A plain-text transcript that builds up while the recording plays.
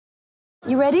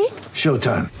You ready?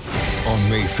 Showtime. On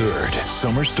May 3rd,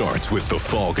 summer starts with The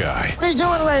Fall Guy. Let's do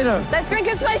it later. Let's drink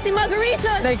a spicy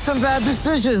margarita. Make some bad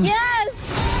decisions. Yes!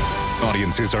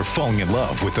 Audiences are falling in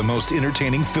love with the most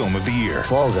entertaining film of the year.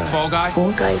 Fall Guy. Fall Guy?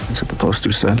 Fall Guy. That's what the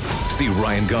poster said. See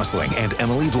Ryan Gosling and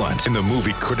Emily Blunt in the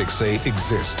movie critics say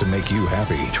exists to make you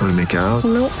happy. Trying to make it out?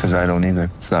 Nope. Because I don't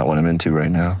either. It's not what I'm into right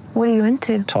now. What are you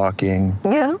into? Talking.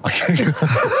 Yeah.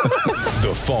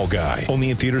 The Fall Guy.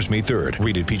 Only in theaters May 3rd.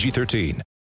 Rated PG-13.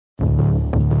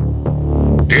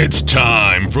 It's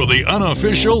time for the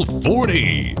unofficial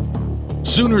 40.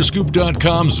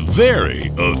 Soonerscoop.com's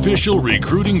very official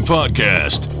recruiting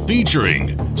podcast featuring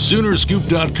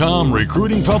Soonerscoop.com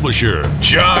recruiting publisher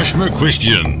Josh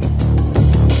McCuistion.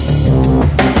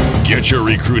 Get your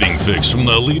recruiting fix from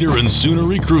the leader in Sooner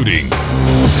recruiting.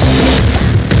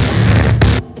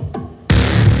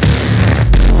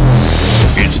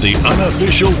 It's the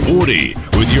unofficial 40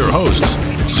 with your hosts,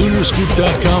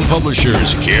 Soonerscoop.com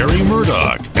publishers Carrie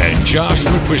Murdoch and Josh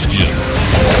McCuistion.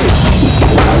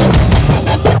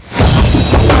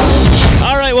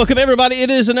 All right, welcome everybody. It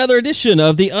is another edition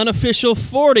of the unofficial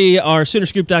 40, our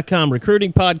Soonerscoop.com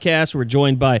recruiting podcast. We're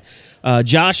joined by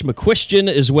Josh McCuistion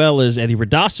as well as Eddie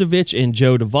Radosevich and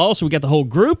Joe Duvall. So we got the whole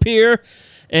group here.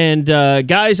 And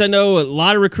guys, I know a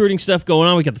lot of recruiting stuff going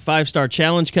on. We got the 5-Star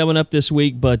Challenge coming up this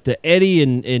week, but Eddie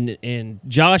and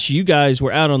Josh, you guys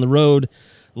were out on the road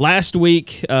last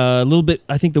week, a little bit,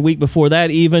 I think the week before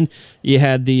that even. You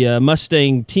had the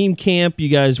Mustang team camp. You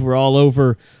guys were all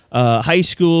over high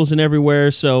schools and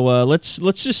everywhere. So let's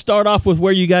just start off with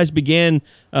where you guys began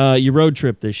your road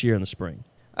trip this year in the spring.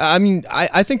 I mean,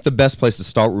 I think the best place to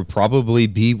start would probably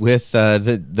be with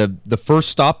the first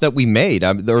stop that we made,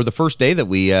 or the first day that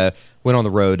we went on the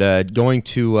road, going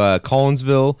to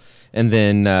Collinsville, and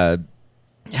then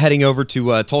heading over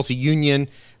to Tulsa Union,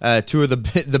 two of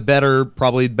the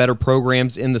better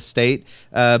programs in the state.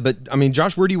 But I mean,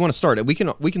 Josh, where do you want to start? We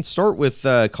can start with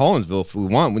Collinsville if we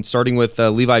want. When starting with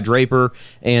Levi Draper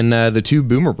and the two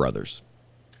Boomer brothers.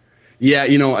 Yeah,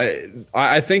 you know,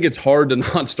 I think it's hard to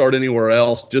not start anywhere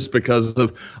else just because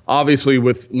of, obviously,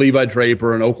 with Levi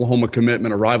Draper, an Oklahoma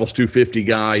commitment, a Rivals 250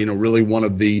 guy, you know, really one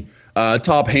of the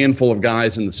top handful of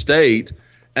guys in the state.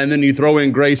 And then you throw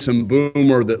in Grayson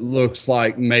Boomer that looks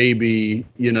like maybe,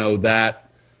 you know, that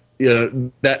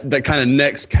kind of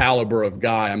next caliber of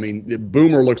guy. I mean,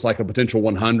 Boomer looks like a potential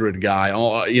 100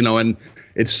 guy, you know, and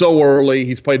it's so early.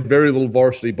 He's played very little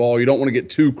varsity ball. You don't want to get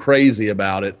too crazy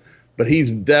about it. But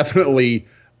he's definitely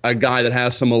a guy that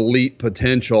has some elite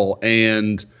potential.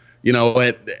 And, you know,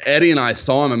 Eddie and I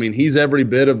saw him. I mean, he's every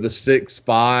bit of the 6'5",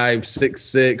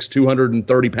 6'6",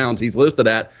 230 pounds he's listed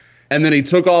at. And then he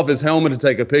took off his helmet to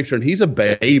take a picture, and he's a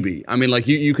baby. I mean, like,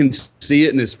 you can see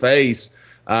it in his face.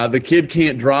 The kid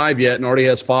can't drive yet and already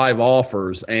has 5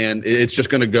 offers, and it's just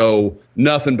going to go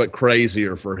nothing but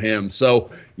crazier for him. So,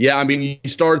 yeah, I mean, you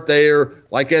start there.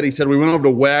 Like Eddie said, we went over to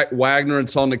Wagner and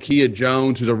saw Nakia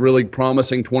Jones, who's a really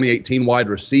promising 2018 wide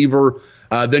receiver.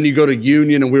 Then you go to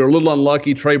Union, and we were a little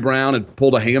unlucky. Trey Brown had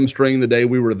pulled a hamstring the day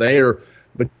we were there.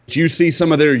 But you see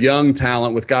some of their young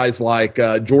talent with guys like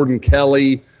Jordan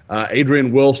Kelly,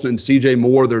 Adrian Wilson, and C.J.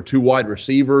 Moore, their 2 wide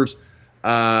receivers.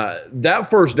 That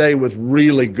first day was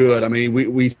really good. I mean,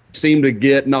 we seemed to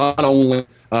get not only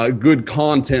good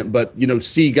content, but, you know,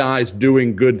 see guys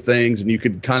doing good things. And you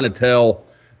could kind of tell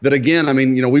that, again, I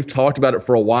mean, you know, we've talked about it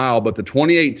for a while, but the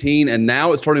 2018 and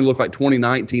now it's starting to look like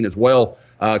 2019 as well,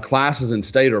 classes in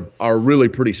state are really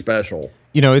pretty special.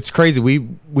 You know, it's crazy.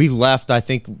 We left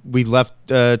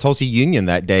Tulsa Union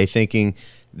that day thinking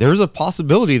there's a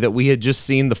possibility that we had just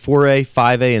seen the 4A,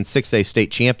 5A, and 6A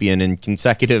state champion in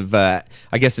consecutive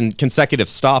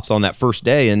stops on that first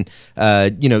day. And,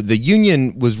 you know, the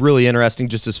Union was really interesting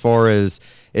just as far as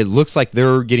it looks like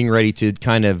they're getting ready to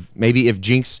kind of maybe if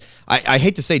Jinx, I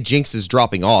hate to say Jinx is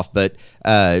dropping off, but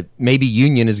maybe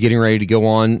Union is getting ready to go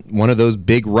on one of those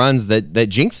big runs that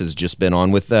Jinx has just been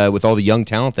on with all the young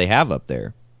talent they have up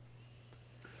there.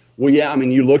 Well, yeah, I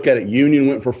mean, you look at it, Union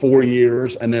went for 4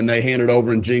 years, and then they handed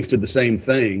over, and Jinx did the same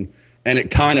thing. And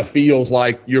it kind of feels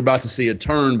like you're about to see a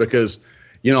turn because,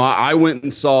 you know, I went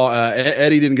and saw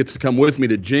Eddie didn't get to come with me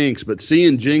to Jinx, but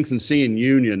seeing Jinx and seeing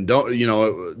Union,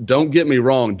 don't get me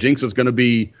wrong, Jinx is going to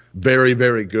be very,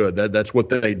 very good. That's what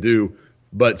they do.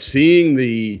 But seeing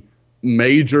the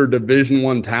major Division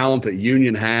I talent that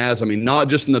Union has, I mean, not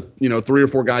just in the 3 or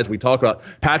 4 guys we talk about.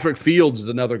 Patrick Fields is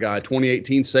another guy,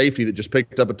 2018 safety that just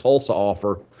picked up a Tulsa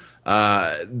offer.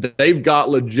 They've got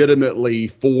legitimately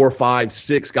 4, 5,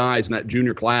 6 guys in that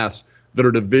junior class that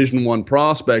are Division I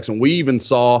prospects, and we even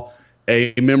saw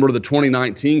a member of the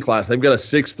 2019 class. They've got a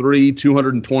 6'3",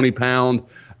 220-pound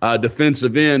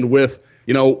defensive end with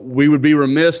we would be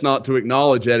remiss not to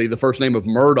acknowledge, Eddie, the first name of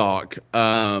Murdoch.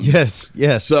 Yes.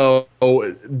 So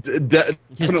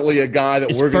definitely a guy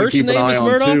that we're going to keep an eye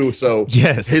on too. So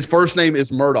yes, his first name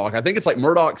is Murdoch. I think it's like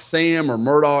Murdoch Sam or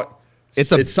Murdoch.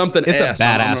 It's something. It's S. a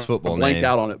badass football blank name.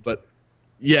 out on it, but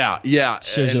yeah.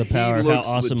 Shows you the power of how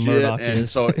awesome Murdoch is. And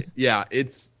so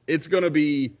it's going to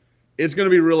be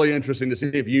really interesting to see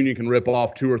if Union can rip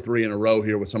off 2 or 3 in a row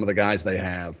here with some of the guys they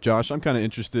have. Josh, I'm kind of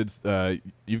interested.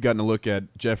 You've gotten to look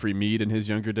at Jeffrey Mead in his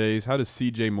younger days. How does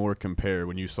C.J. Moore compare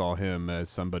when you saw him as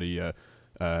somebody at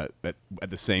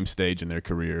the same stage in their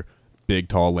career, big,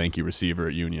 tall, lanky receiver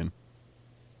at Union?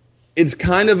 It's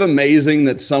kind of amazing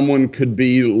that someone could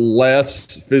be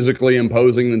less physically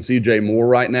imposing than C.J. Moore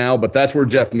right now, but that's where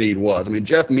Jeff Mead was. I mean,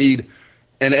 Jeff Mead,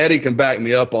 and Eddie can back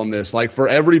me up on this, like for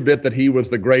every bit that he was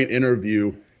the great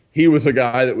interview, he was a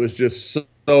guy that was just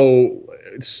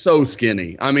so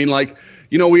skinny. I mean, like,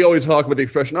 we always talk about the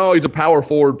expression, oh, he's a power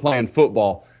forward playing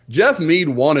football. Jeff Mead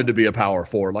wanted to be a power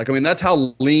forward. Like, I mean, that's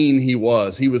how lean he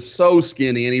was. He was so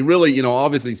skinny, and he really,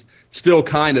 obviously still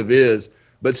kind of is.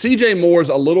 But C.J. Moore's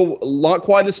not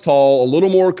quite as tall, a little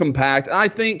more compact. I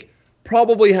think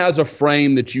probably has a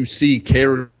frame that you see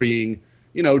carrying,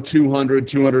 200,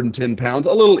 210 pounds,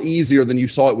 a little easier than you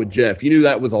saw it with Jeff. You knew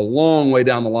that was a long way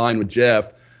down the line with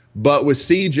Jeff. But with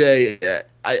C.J.,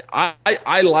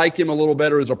 I like him a little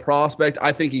better as a prospect.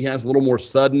 I think he has a little more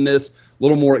suddenness, a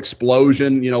little more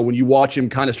explosion, when you watch him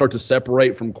kind of start to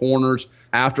separate from corners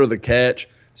after the catch.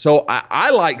 So I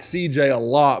like C.J. a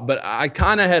lot, but I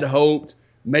kind of had hoped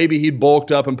maybe he'd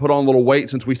bulked up and put on a little weight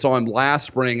since we saw him last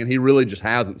spring, and he really just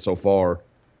hasn't so far.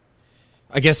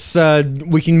 I guess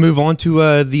we can move on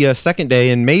to the second day,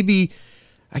 and maybe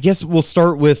I guess we'll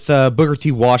start with Booker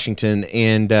T. Washington,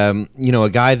 and a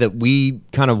guy that we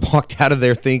kind of walked out of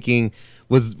there thinking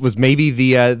was maybe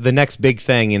the next big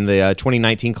thing in the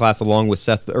 2019 class, along with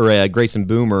Grayson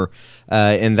Boomer,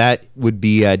 and that would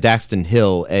be Daxton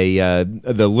Hill,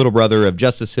 the little brother of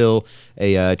Justice Hill,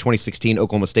 a 2016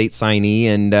 Oklahoma State signee.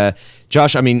 And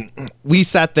Josh, I mean, we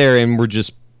sat there and were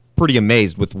just pretty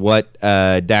amazed with what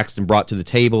Daxton brought to the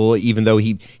table, even though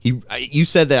you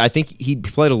said that I think he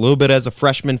played a little bit as a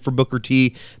freshman for Booker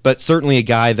T, but certainly a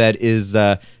guy that is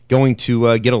going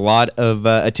to get a lot of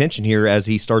attention here as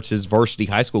he starts his varsity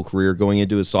high school career going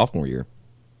into his sophomore year.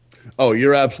 Oh,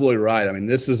 you're absolutely right. I mean,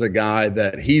 this is a guy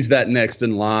that he's that next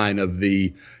in line of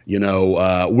the,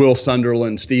 Will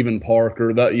Sunderland, Stephen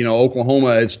Parker.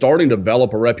 Oklahoma is starting to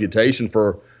develop a reputation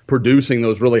for producing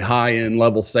those really high-end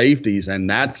level safeties, and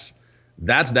that's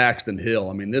Daxton Hill.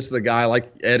 I mean, this is a guy,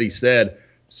 like Eddie said,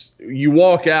 you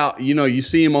walk out, you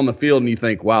see him on the field and you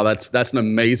think, wow, that's an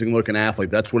amazing-looking athlete.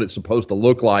 That's what it's supposed to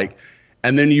look like.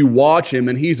 And then you watch him,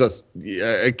 and he's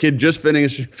a kid just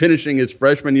finishing his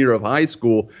freshman year of high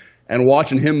school, and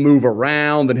watching him move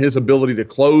around and his ability to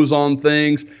close on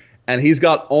things. And he's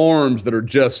got arms that are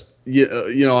just,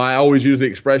 I always use the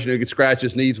expression, he could scratch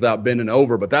his knees without bending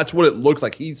over, but that's what it looks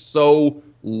like. He's so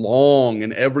long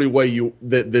in every way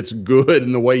that's good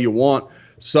in the way you want.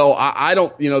 So I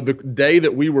don't, the day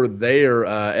that we were there,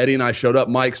 Eddie and I showed up.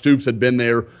 Mike Stoops had been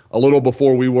there a little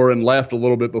before we were and left a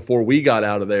little bit before we got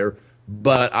out of there.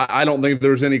 But I don't think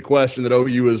there's any question that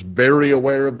OU is very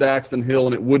aware of Daxton Hill,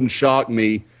 and it wouldn't shock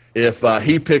me if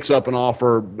he picks up an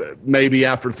offer maybe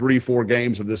after 3-4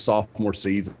 games of this sophomore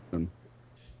season.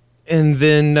 And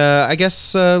then I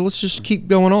guess let's just keep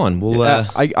going on. We'll.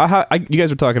 You guys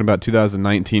are talking about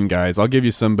 2019 guys. I'll give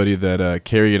you somebody that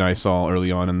Carrie and I saw early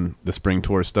on in the spring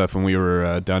tour stuff when we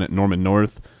were down at Norman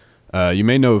North. You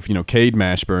may know of Cade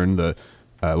Mashburn, the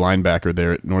linebacker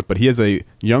there at North, but he has a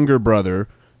younger brother,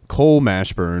 Cole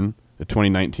Mashburn, the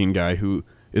 2019 guy who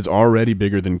is already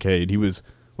bigger than Cade. He was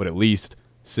at least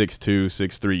 6'2",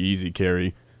 6'3", easy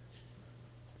carry,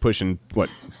 pushing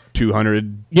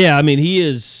 200. Yeah, I mean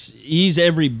he's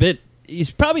every bit.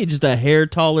 He's probably just a hair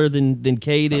taller than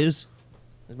Cade is.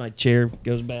 My chair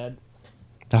goes bad.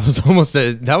 That was almost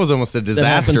a disaster that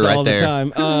happens right all there.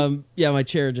 The time. My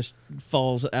chair just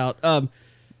falls out.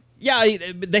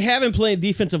 They haven't played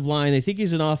defensive line. They think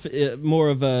he's more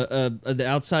of the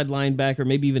outside linebacker,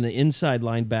 maybe even an inside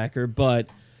linebacker. But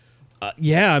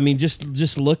I mean,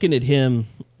 just looking at him,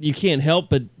 you can't help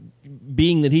but,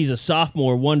 being that he's a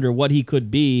sophomore, wonder what he could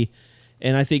be.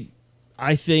 And I think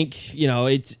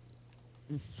it's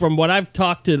from what I've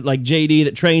talked to like JD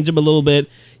that trains him a little bit.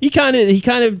 He kind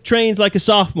of trains like a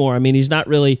sophomore. I mean, he's not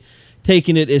really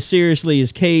taking it as seriously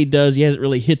as Cade does. He hasn't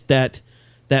really hit that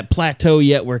plateau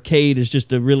yet where Cade is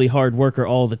just a really hard worker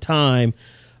all the time.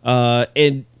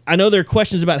 And I know there are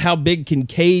questions about how big can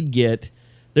Cade get.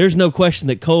 There's no question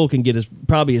that Cole can get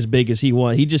probably as big as he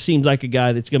wants. He just seems like a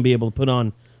guy that's going to be able to put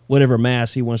on whatever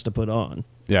mass he wants to put on.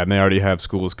 Yeah, and they already have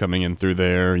schools coming in through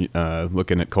there,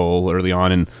 looking at Cole early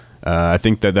on, and I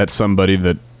think that's somebody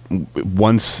that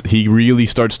once he really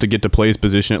starts to get to play his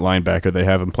position at linebacker, they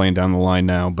have him playing down the line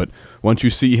now, but once you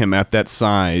see him at that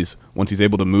size, once he's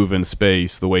able to move in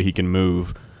space the way he can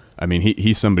move, I mean,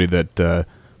 he's somebody that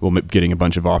will be getting a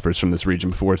bunch of offers from this region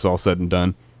before it's all said and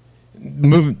done.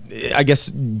 I guess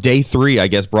day 3,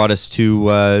 brought us to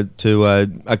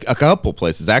a couple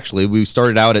places. Actually, we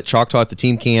started out at Choctaw at the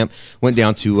team camp, went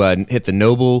down to hit the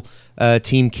Noble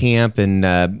team camp,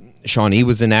 and Shawnee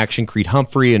was in action. Creed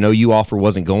Humphrey, an OU offer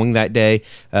wasn't going that day.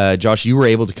 Josh, you were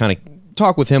able to kind of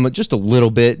talk with him just a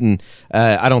little bit, and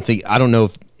I don't know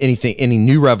if any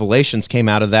new revelations came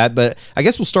out of that, but I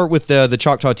guess we'll start with the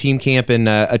Choctaw team camp and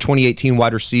a 2018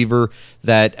 wide receiver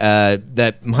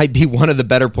that might be one of the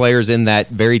better players in that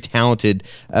very talented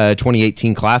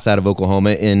 2018 class out of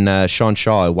Oklahoma in Sean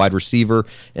Shaw, a wide receiver.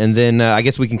 And then I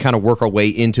guess we can kind of work our way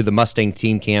into the Mustang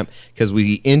team camp because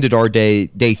we ended our day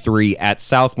 3 at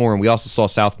Southmore, and we also saw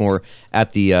Southmore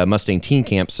at the Mustang team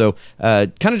camp. So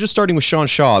kind of just starting with Sean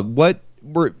Shaw,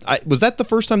 was that the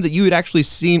first time that you had actually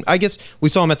seen? I guess we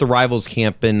saw him at the Rivals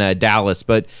camp in Dallas,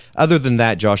 but other than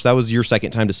that, Josh, that was your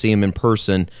second time to see him in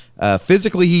person.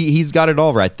 Physically, he's got it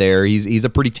all right there. He's a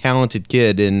pretty talented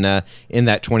kid in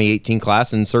that 2018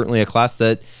 class, and certainly a class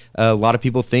that a lot of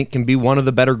people think can be one of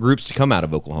the better groups to come out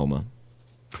of Oklahoma.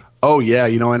 Oh yeah,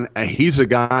 and he's a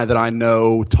guy that I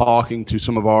know, talking to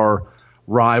some of our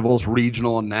Rivals,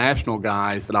 regional and national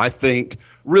guys, that I think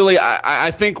really,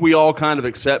 I think we all kind of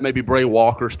accept maybe Bray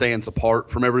Walker stands apart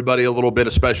from everybody a little bit,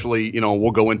 especially,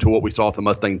 we'll go into what we saw at the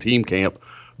Mustang team camp.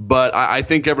 But I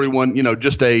think everyone,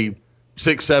 just a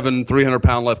 6'7",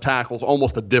 300-pound left tackle is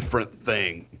almost a different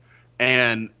thing.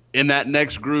 And in that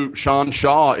next group, Sean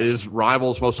Shaw is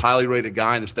Rivals' most highly rated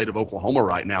guy in the state of Oklahoma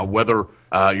right now, whether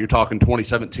you're talking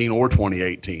 2017 or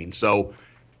 2018. So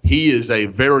he is a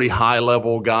very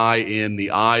high-level guy in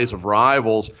the eyes of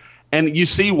Rivals. And you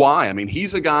see why. I mean,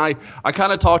 he's a guy I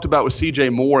kind of talked about with C.J.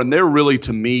 Moore, and they're really,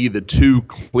 to me, the two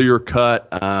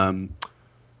clear-cut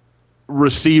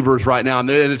receivers right now. And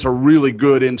it's a really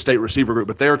good in-state receiver group,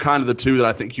 but they're kind of the two that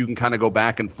I think you can kind of go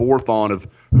back and forth on of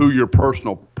who your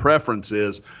personal preference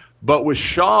is. But with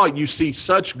Shaw, you see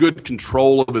such good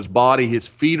control of his body. His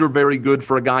feet are very good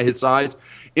for a guy his size.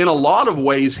 In a lot of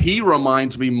ways, he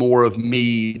reminds me more of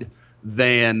Meade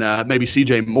than maybe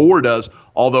C.J. Moore does,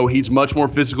 although he's much more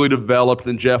physically developed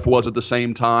than Jeff was at the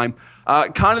same time.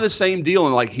 Kind of the same deal,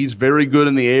 and he's very good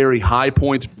in the air. He high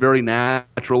points very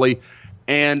naturally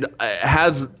and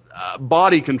has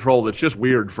body control that's just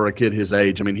weird for a kid his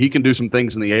age. I mean, he can do some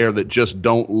things in the air that just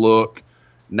don't look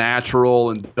natural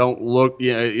and don't look,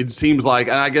 it seems like,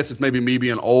 and I guess it's maybe me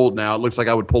being old now, it looks like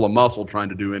I would pull a muscle trying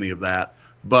to do any of that.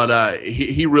 But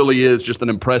he really is just an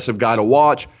impressive guy to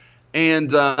watch.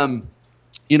 And,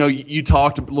 you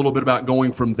talked a little bit about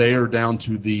going from there down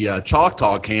to the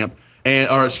Choctaw camp,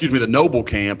 the Noble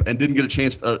camp, and didn't get a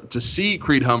chance to see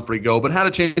Creed Humphrey go, but had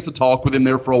a chance to talk with him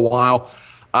there for a while.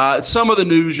 Some of the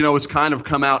news, has kind of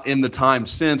come out in the time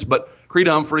since, but Creed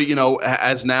Humphrey,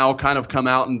 has now kind of come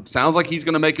out and sounds like he's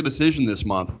going to make a decision this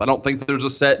month. I don't think there's a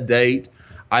set date.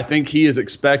 I think he is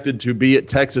expected to be at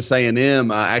Texas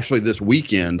A&M actually this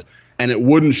weekend, and it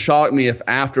wouldn't shock me if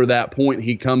after that point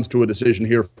he comes to a decision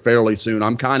here fairly soon.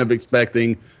 I'm kind of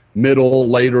expecting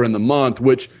later in the month,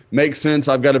 which makes sense.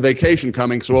 I've got a vacation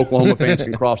coming, so Oklahoma fans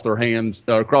can cross their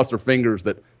fingers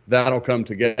that'll come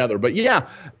together. But yeah,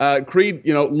 Creed,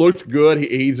 looked good.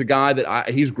 He's a guy that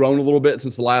he's grown a little bit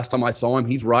since the last time I saw him.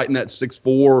 He's right in that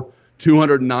 6'4",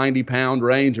 290-pound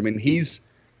range. I mean, he's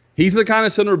the kind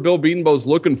of center Bill Bedenbaugh's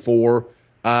looking for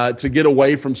to get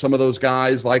away from some of those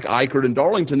guys like Eichert and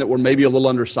Darlington that were maybe a little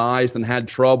undersized and had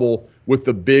trouble with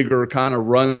the bigger kind of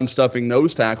run-stuffing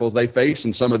nose tackles they faced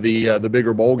in some of the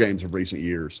bigger bowl games of recent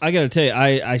years. I got to tell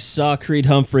you, I saw Creed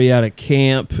Humphrey out at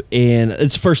camp, and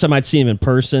it's the first time I'd seen him in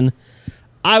person.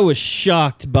 I was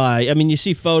shocked by, you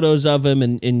see photos of him,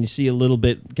 and you see a little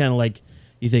bit kind of like,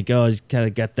 you think, oh, he's kind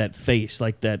of got that face,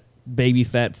 like that baby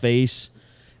fat face.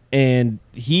 And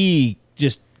he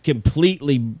just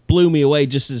completely blew me away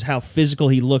just as how physical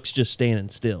he looks just standing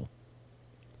still.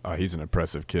 He's an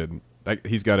impressive kid.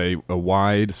 He's got a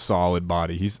wide, solid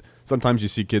body. Sometimes you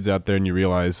see kids out there and you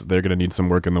realize they're going to need some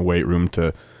work in the weight room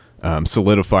to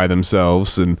solidify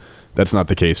themselves, and that's not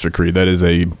the case for Creed. That is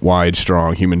a wide,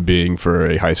 strong human being for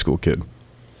a high school kid.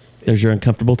 There's your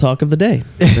uncomfortable talk of the day.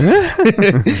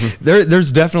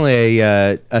 There's definitely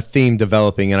a theme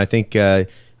developing, and I think,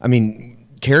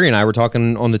 Carrie and I were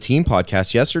talking on the team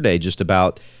podcast yesterday just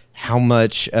about how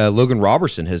much Logan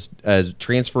Robertson has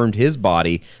transformed his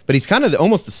body, but he's kind of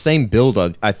almost the same build,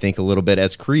 I think, a little bit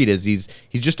as Creed is. He's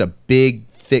just a big,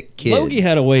 thick kid. Logie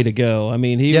had a way to go. I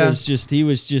mean, he was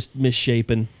just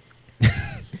misshapen.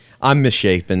 I'm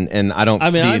misshapen, and I don't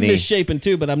see any. I'm misshapen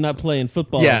too, but I'm not playing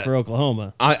football for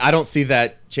Oklahoma. I don't see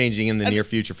that changing in the near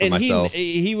future for myself.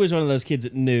 He was one of those kids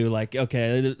that knew, like,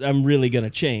 okay, I'm really going to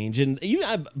change. And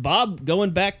Bob, going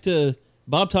back to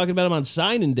Bob talking about him on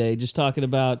signing day, just talking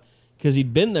about, because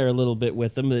he'd been there a little bit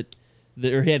with him, or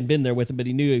he hadn't been there with him, but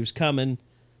he knew he was coming.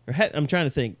 I'm trying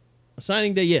to think.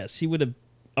 Signing day, yes, he would have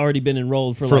already been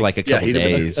enrolled for like a couple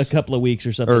days, a couple of weeks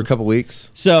or something, or a couple weeks.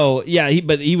 So yeah,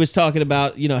 he was talking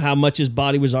about how much his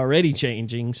body was already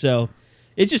changing. So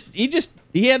it's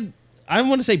he had, I don't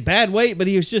want to say bad weight, but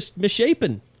he was just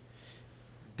misshapen.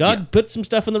 God put some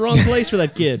stuff in the wrong place for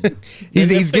that kid.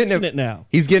 he's getting it now.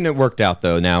 He's getting it worked out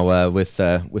though now with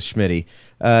Schmitty.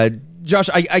 Josh,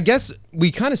 I guess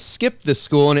we kind of skipped this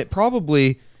school, and it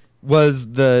probably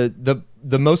was the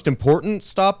most important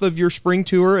stop of your spring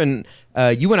tour, and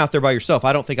you went out there by yourself.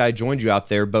 I don't think I joined you out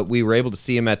there, but we were able to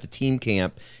see him at the team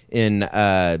camp in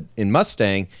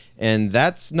Mustang, and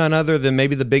that's none other than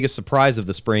maybe the biggest surprise of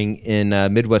the spring in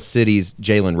Midwest City's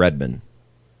Jalen Redmond.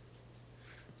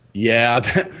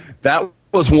 Yeah, that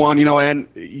was one, and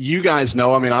you guys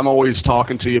know, I mean, I'm always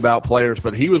talking to you about players,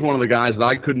 but he was one of the guys that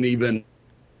I couldn't even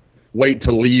wait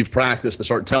to leave practice to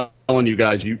start telling you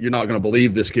guys, you're not going to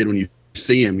believe this kid when you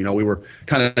see him. We were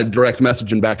kind of direct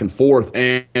messaging back and forth.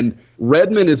 And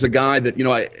Redmond is a guy that,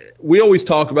 we always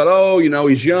talk about,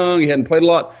 he's young, he hadn't played a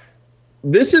lot.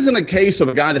 This isn't a case of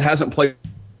a guy that hasn't played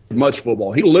much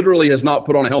football. He literally has not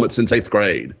put on a helmet since 8th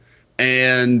grade.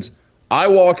 And I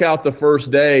walk out the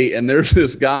first day, and there's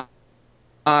this guy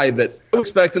that I'm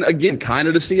expecting, again, kind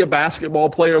of to see a basketball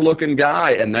player looking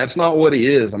guy, and that's not what he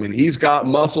is. I mean, he's got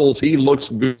muscles. He looks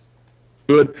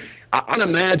good. I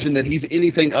imagine that he's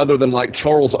anything other than like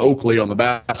Charles Oakley on the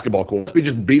basketball court. He's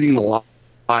just beating the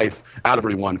life out of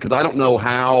everyone, because I don't know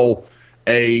how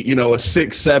a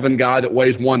 6'7" guy that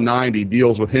weighs 190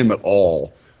 deals with him at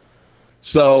all.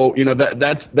 So,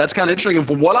 that's kind of interesting. And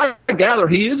from what I gather,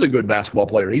 he is a good basketball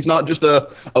player. He's not just a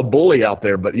bully out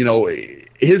there, but,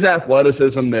 his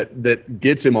athleticism that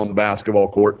gets him on the basketball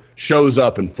court shows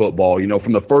up in football.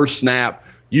 From the first snap,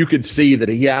 you could see that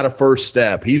he had a first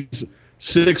step. He's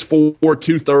 6'4",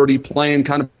 230, playing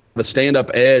kind of a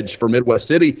stand-up edge for Midwest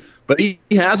City, but he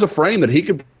has a frame that he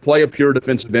could play a pure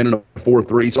defensive end in a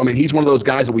 4-3. So, I mean, he's one of those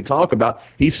guys that we talk about.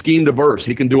 He's scheme diverse.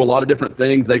 He can do a lot of different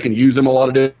things. They can use him a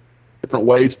lot of different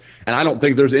ways, and I don't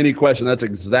think there's any question that's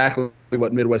exactly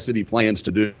what Midwest City plans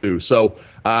to do. So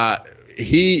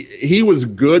he was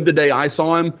good the day I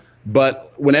saw him,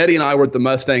 but when Eddie and I were at the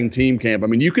Mustang team camp, I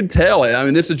mean, you could tell. I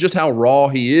mean, this is just how raw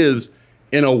he is.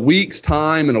 In a week's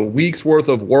time and a week's worth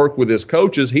of work with his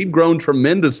coaches, he'd grown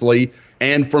tremendously.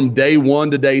 And from day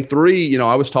 1 to day 3,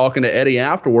 I was talking to Eddie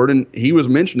afterward, and he was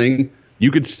mentioning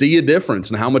you could see a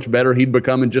difference in how much better he'd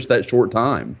become in just that short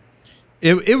time.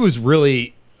 It was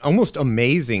really almost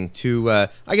amazing to,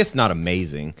 I guess not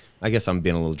amazing. I guess I'm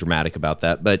being a little dramatic about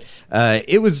that. But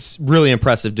it was really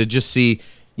impressive to just see,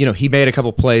 he made a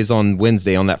couple plays on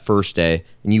Wednesday on that first day,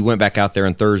 and you went back out there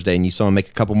on Thursday and you saw him make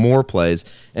a couple more plays.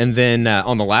 And then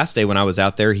on the last day when I was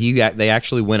out there, they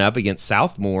actually went up against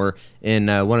Southmore in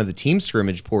one of the team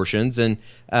scrimmage portions. And,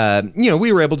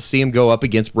 we were able to see him go up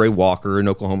against Bray Walker, an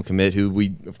Oklahoma commit,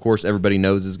 who of course, everybody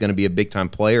knows is going to be a big-time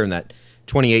player in that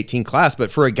 2018 class.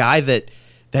 But for a guy that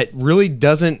really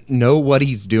doesn't know what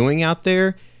he's doing out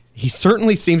there, he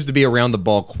certainly seems to be around the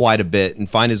ball quite a bit and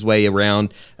find his way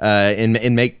around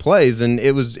and make plays. And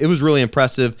it was really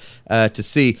impressive to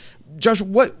see. Josh,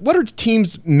 what are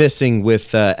teams missing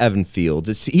with Evan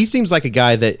Fields? He seems like a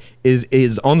guy that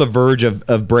is on the verge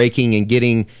of breaking and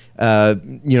getting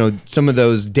some of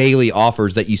those daily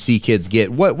offers that you see kids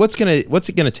get. What's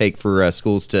it gonna take for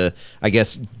schools to, I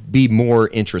guess, be more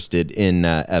interested in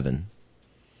Evan?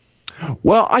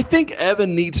 Well, I think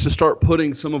Evan needs to start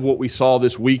putting some of what we saw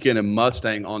this weekend in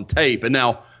Mustang on tape. And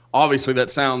now, obviously,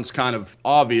 that sounds kind of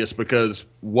obvious because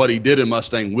what he did in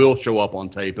Mustang will show up on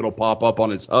tape. It'll pop up on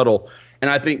his huddle.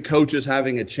 And I think coaches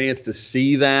having a chance to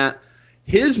see that,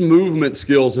 his movement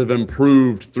skills have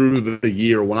improved through the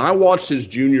year. When I watched his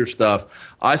junior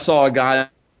stuff, I saw a guy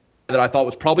that I thought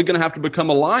was probably going to have to become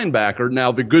a linebacker.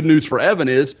 Now, the good news for Evan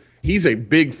is he's a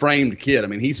big-framed kid. I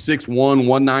mean, he's 6'1",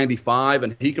 195,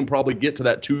 and he can probably get to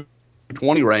that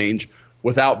 220 range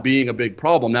without being a big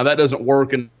problem. Now, that doesn't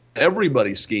work in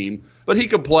everybody's scheme, but he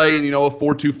could play in, a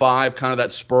 4-2-5, kind of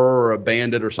that spur or a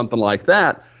bandit or something like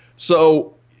that.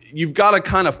 So you've got to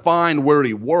kind of find where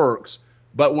he works.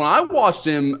 But when I watched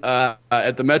him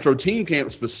at the Metro team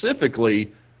camp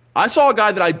specifically, I saw a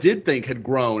guy that I did think had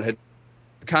grown, had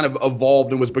kind of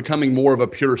evolved and was becoming more of a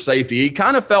pure safety. He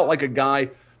kind of felt like a guy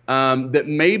that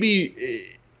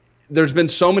maybe there's been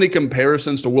so many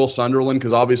comparisons to Will Sunderland,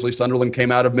 because obviously Sunderland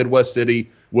came out of Midwest City,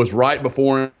 was right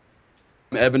before him.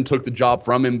 Evan took the job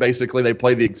from him. Basically, they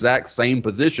play the exact same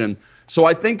position. So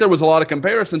I think there was a lot of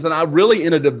comparisons, and I really,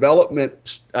 in a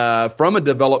development, from a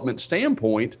development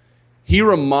standpoint, he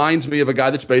reminds me of a guy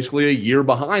that's basically a year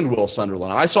behind Will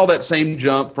Sunderland. I saw that same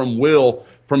jump from Will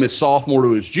from his sophomore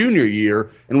to his junior year,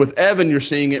 and with Evan, you're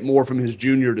seeing it more from his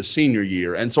junior to senior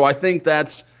year. And so I think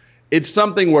it's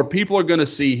something where people are going to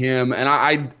see him, and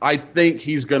I think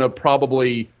he's going to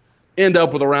probably end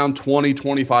up with around 20,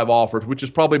 25 offers, which is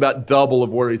probably about double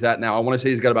of where he's at now. I want to say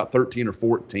he's got about 13 or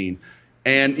 14.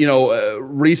 And,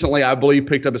 recently I believe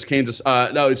picked up his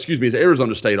his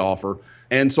Arizona State offer.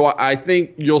 And so I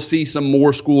think you'll see some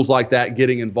more schools like that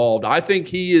getting involved. I think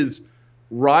he is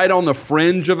right on the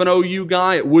fringe of an OU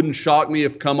guy. It wouldn't shock me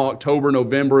if come October,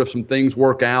 November, if some things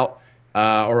work out,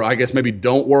 or I guess maybe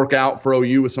don't work out for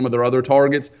OU with some of their other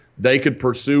targets, they could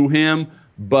pursue him.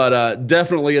 But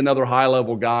definitely another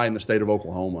high-level guy in the state of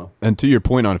Oklahoma. And to your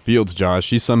point on Fields, Josh,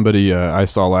 he's somebody I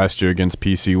saw last year against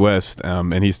PC West,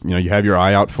 and he's you have your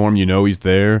eye out for him. He's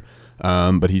there,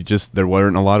 but there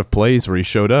weren't a lot of plays where he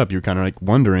showed up. You're kind of like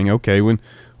wondering, okay, when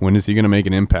is he going to make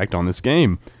an impact on this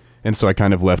game? And so I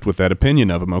kind of left with that opinion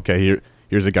of him. Okay,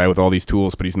 here's a guy with all these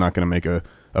tools, but he's not going to make a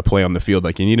play on the field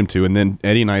like you need him to. And then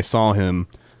Eddie and I saw him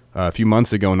a few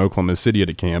months ago in Oklahoma City at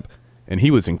a camp. And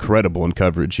he was incredible in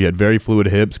coverage. He had very fluid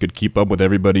hips, could keep up with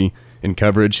everybody in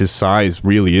coverage. His size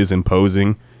really is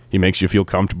imposing. He makes you feel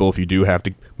comfortable if you do have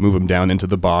to move him down into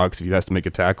the box, if he has to make a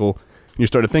tackle. And you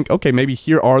start to think, okay, maybe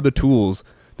here are the tools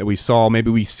that we saw. Maybe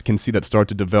we can see that start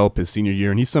to develop his senior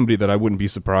year. And he's somebody that I wouldn't be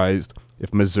surprised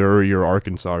if Missouri or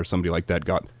Arkansas or somebody like that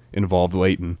got involved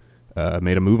late and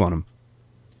made a move on him.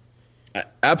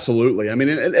 Absolutely. I mean,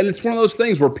 and it's one of those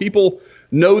things where people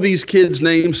know these kids'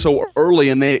 names so early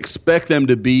and they expect them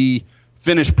to be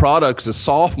finished products as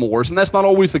sophomores, and that's not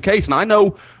always the case. And I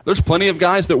know there's plenty of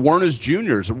guys that weren't as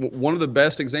juniors. One of the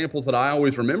best examples that I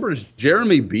always remember is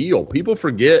Jeremy Beal. People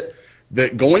forget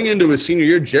that going into his senior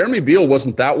year, Jeremy Beal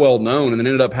wasn't that well known and then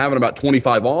ended up having about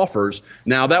 25 offers.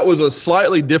 Now, that was a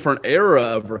slightly different era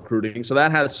of recruiting, so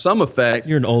that has some effect.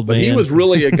 You're an old man. But he was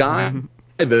really a guy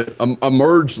that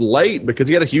emerged late because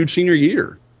he had a huge senior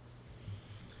year.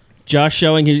 Josh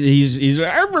showing he's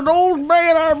I'm an old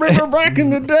man. I remember back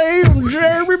in the day when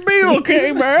Jeremy Beal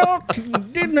came out,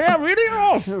 didn't have any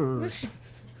offers.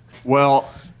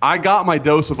 Well, I got my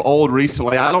dose of old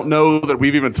recently. I don't know that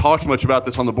we've even talked much about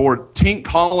this on the board. Tink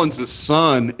Collins'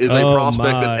 son is a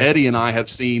prospect that Eddie and I have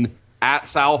seen at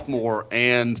Southmore.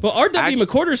 And R.W.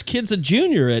 McCorder's kid's a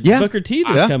junior at Booker T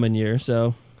this coming year.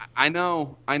 So I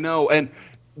know. And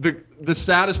the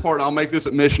saddest part, and I'll make this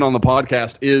admission on the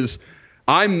podcast, is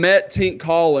I met Tink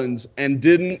Collins and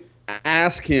didn't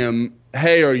ask him,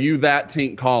 hey, are you that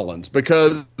Tink Collins?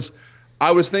 Because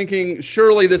I was thinking,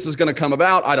 surely this is going to come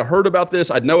about. I'd have heard about this.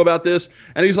 I'd know about this.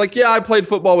 And he's like, yeah, I played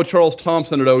football with Charles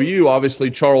Thompson at OU. Obviously,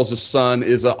 Charles' son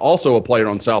is also a player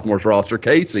on Southmore's roster,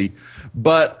 Casey.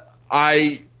 But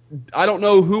I don't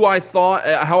know who I thought,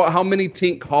 how many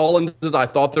Tink Collinses I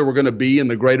thought there were going to be in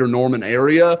the greater Norman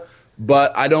area.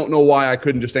 But I don't know why I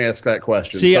couldn't just ask that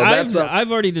question. See, so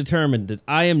I've already determined that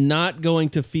I am not going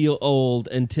to feel old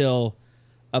until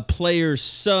a player's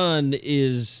son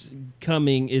is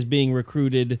being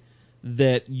recruited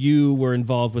that you were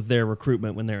involved with their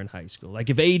recruitment when they're in high school. Like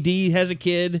if AD has a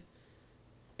kid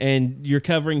and you're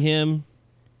covering him,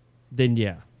 then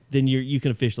you can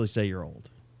officially say you're old.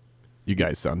 You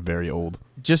guys sound very old.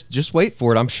 Just wait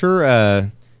for it. I'm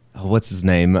sure. What's his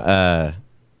name?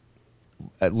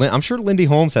 I'm sure Lindy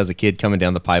Holmes has a kid coming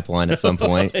down the pipeline at some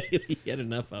point. He had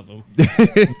enough of them.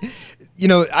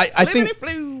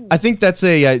 I think that's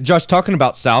a Josh, talking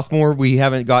about Southmore. We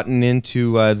haven't gotten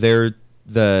into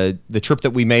the trip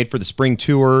that we made for the spring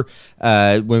tour.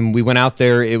 When we went out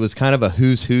there, it was kind of a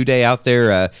who's who day out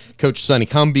there. Coach Sonny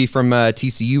Cumbie from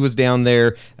TCU was down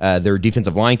there. Their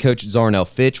defensive line coach Zarnell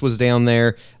Fitch was down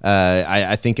there.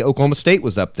 I think Oklahoma State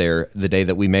was up there the day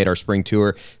that we made our spring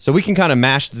tour. So we can kind of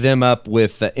mash them up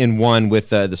with in one with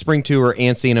the spring tour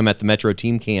and seeing them at the Metro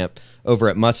team camp over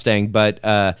at Mustang. But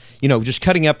just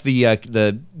cutting up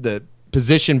the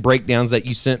position breakdowns that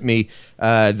you sent me,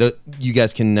 you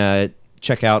guys can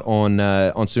check out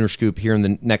on Sooner Scoop here in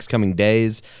the next coming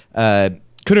days. Couldn't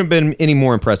have been any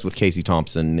more impressed with Casey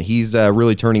Thompson. He's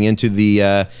really turning into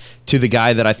the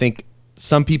guy that I think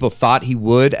some people thought he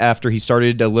would after he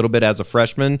started a little bit as a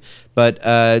freshman. But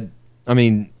I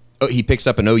mean, he picks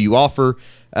up an OU offer.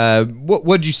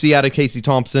 What did you see out of Casey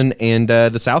Thompson and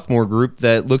the Southmore group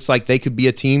that looks like they could be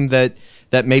a team that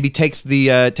maybe takes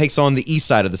on the east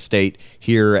side of the state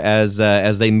here as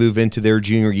they move into their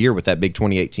junior year with that big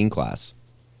 2018 class?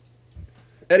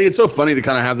 Eddie, it's so funny to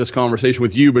kind of have this conversation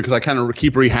with you because I kind of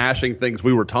keep rehashing things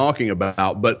we were talking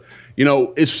about. But,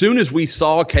 as soon as we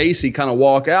saw Casey kind of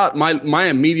walk out, my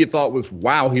immediate thought was,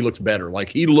 wow, he looks better. Like,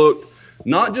 he looked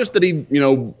not just that he,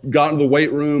 got into the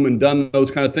weight room and done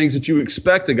those kind of things that you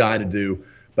expect a guy to do,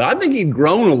 but I think he'd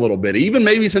grown a little bit, even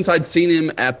maybe since I'd seen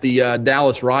him at the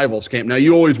Dallas Rivals camp. Now,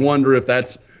 you always wonder if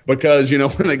that's because,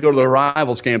 when they go to the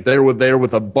Rivals camp, they're there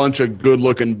with a bunch of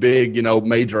good-looking, big,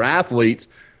 major athletes.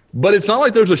 But it's not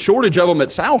like there's a shortage of them at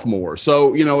Southmore.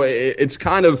 So, it's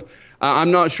kind of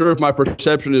I'm not sure if my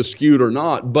perception is skewed or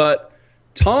not. But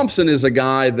Thompson is a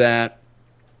guy that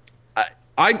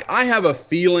I have a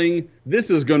feeling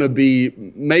this is going to be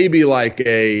maybe like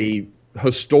a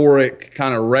historic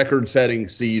kind of record-setting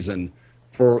season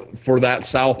for that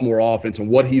Southmore offense and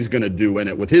what he's going to do in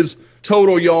it with his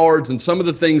total yards and some of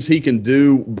the things he can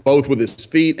do both with his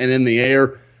feet and in the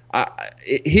air.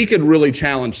 He could really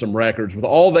challenge some records with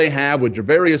all they have with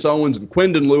Javarius Owens and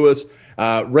Quindon Lewis,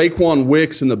 Raekwon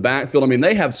Wicks in the backfield. I mean,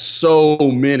 they have so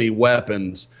many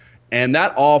weapons, and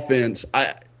that offense,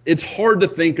 it's hard to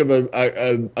think of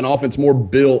an offense more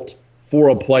built for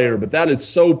a player, but that is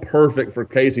so perfect for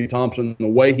Casey Thompson, the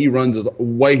way he runs,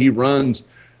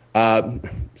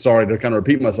 sorry to kind of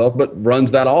repeat myself, but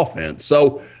runs that offense.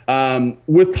 So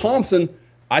with Thompson,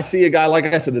 I see a guy, like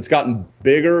I said, that's gotten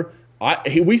bigger.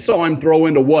 We saw him throw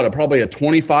into probably a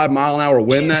 25-mile-an-hour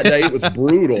wind that day. It was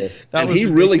brutal, and he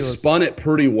really spun it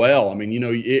pretty well. I mean,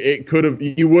 it could have.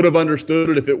 You would have understood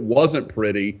it if it wasn't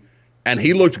pretty, and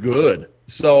he looked good.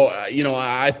 So,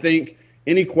 I think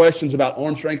any questions about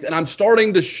arm strength, and I'm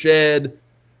starting to shed.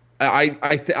 I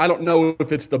don't know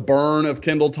if it's the burn of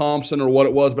Kendall Thompson or what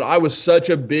it was, but I was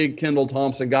such a big Kendall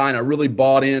Thompson guy, and I really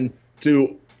bought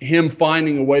into him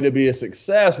finding a way to be a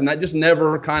success, and that just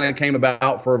never kind of came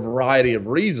about for a variety of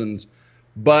reasons.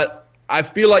 But I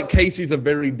feel like Casey's a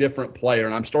very different player,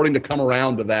 and I'm starting to come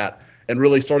around to that and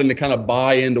really starting to kind of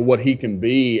buy into what he can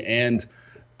be. And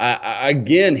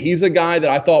again, he's a guy that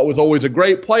I thought was always a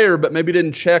great player, but maybe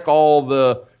didn't check all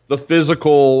the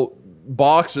physical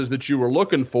boxes that you were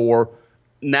looking for.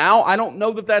 Now I don't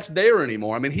know that that's there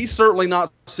anymore. I mean, he's certainly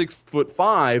not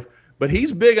 6'5", but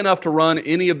he's big enough to run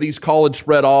any of these college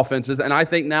spread offenses, and I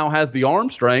think now has the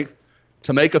arm strength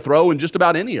to make a throw in just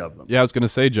about any of them. Yeah, I was going to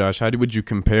say, Josh, would you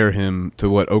compare him to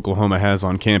what Oklahoma has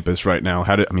on campus right now?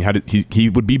 He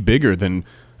would be bigger than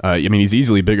he's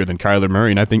easily bigger than Kyler Murray,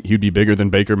 and I think he'd be bigger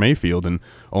than Baker Mayfield, and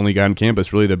only guy on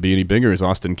campus really that'd be any bigger is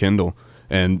Austin Kendall.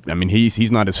 And I mean,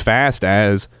 he's not as fast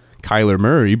as Kyler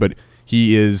Murray, but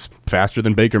he is faster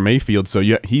than Baker Mayfield. So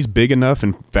yeah, he's big enough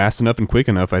and fast enough and quick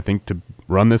enough, I think, to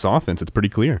run this offense. It's pretty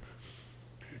clear.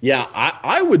 Yeah,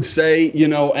 I would say,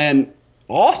 and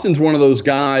Austin's one of those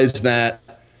guys that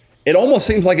it almost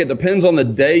seems like it depends on the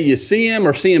day you see him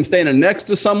or see him standing next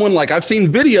to someone. Like, I've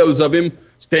seen videos of him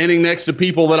standing next to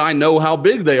people that I know how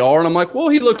big they are, and I'm like, well,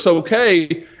 he looks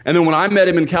okay. And then when I met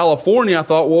him in California, I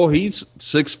thought, well, he's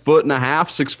 6'1.5",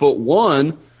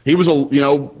 6'1". He was,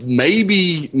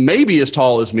 maybe as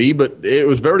tall as me, but it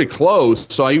was very close.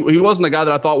 So he wasn't a guy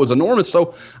that I thought was enormous.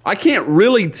 So I can't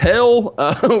really tell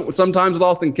sometimes with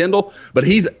Austin Kendall, but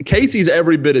Casey's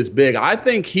every bit as big. I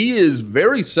think he is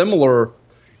very similar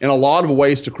in a lot of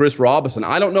ways to Chris Robinson.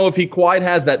 I don't know if he quite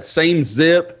has that same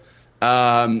zip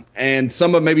and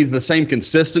some of maybe the same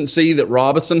consistency that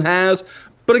Robinson has.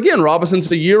 But again,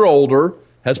 Robinson's a year older,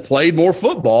 has played more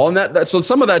football, and so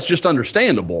some of that's just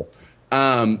understandable.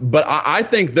 But I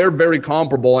think they're very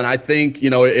comparable, and I think,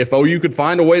 if OU could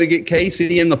find a way to get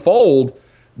Casey in the fold,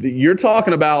 you're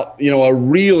talking about, a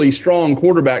really strong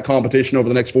quarterback competition over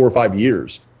the next 4 or 5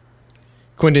 years.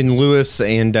 Quindon Lewis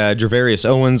and Javarius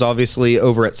Owens, obviously,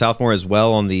 over at Southmore as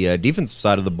well on the defensive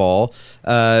side of the ball.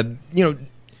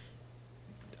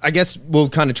 I guess we'll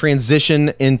kind of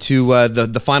transition into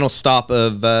the final stop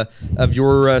of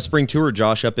your spring tour,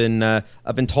 Josh, up in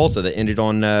Tulsa that ended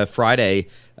on Friday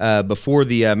before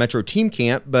the Metro team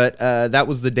camp. But that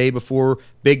was the day before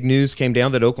big news came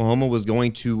down that Oklahoma was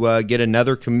going to get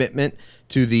another commitment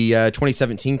to the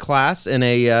 2017 class, and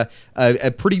a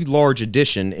pretty large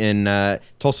addition in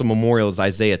Tulsa Memorial's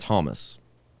Isaiah Thomas.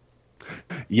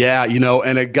 Yeah,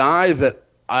 and a guy that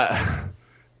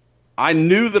I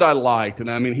knew that I liked, and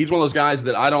I mean, he's one of those guys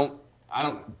that I don't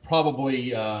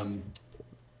probably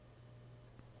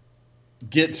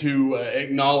get to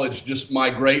acknowledge just my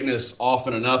greatness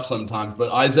often enough sometimes.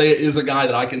 But Isaiah is a guy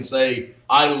that I can say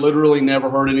I literally never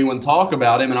heard anyone talk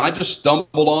about him. And I just stumbled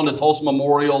onto Tulsa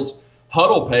Memorial's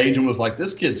huddle page and was like,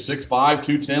 this kid's 6'5",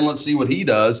 210. Let's see what he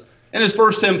does. And his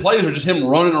first 10 plays are just him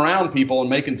running around people and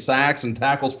making sacks and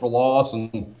tackles for loss.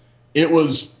 And it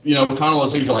was, kind of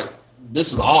those things you're like,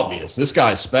 this is obvious. This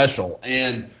guy's special.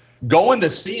 And going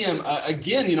to see him,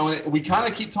 again, we kind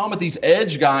of keep talking about these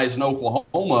edge guys in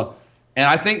Oklahoma. And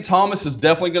I think Thomas is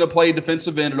definitely going to play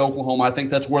defensive end at Oklahoma. I think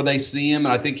that's where they see him,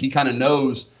 and I think he kind of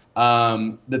knows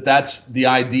that that's the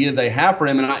idea they have for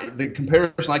him. And the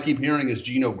comparison I keep hearing is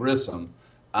Geno Grissom,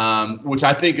 which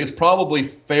I think is probably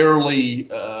fairly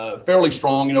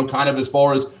strong, kind of as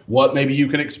far as what maybe you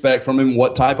can expect from him,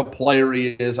 what type of player he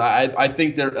is. I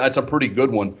think that's a pretty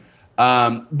good one.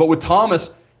 But with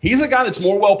Thomas, he's a guy that's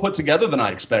more well put together than I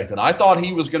expected. I thought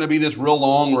he was going to be this real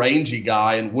long, rangy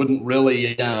guy and wouldn't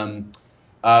really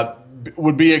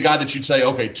would be a guy that you'd say,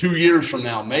 okay, 2 years from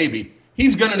now, maybe.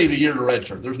 He's going to need a year to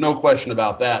redshirt. There's no question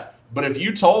about that. But if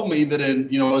you told me that as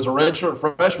a redshirt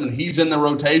freshman, he's in the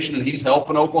rotation and he's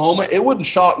helping Oklahoma, it wouldn't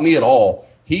shock me at all.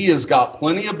 He has got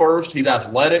plenty of burst. He's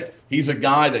athletic. He's a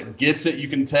guy that gets it. You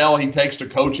can tell he takes to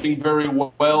coaching very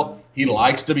well. He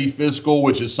likes to be physical,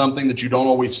 which is something that you don't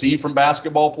always see from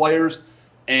basketball players.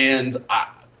 And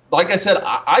like I said,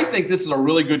 I think this is a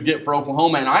really good get for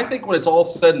Oklahoma. And I think when it's all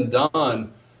said and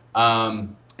done,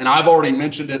 and I've already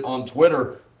mentioned it on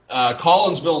Twitter,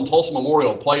 Collinsville and Tulsa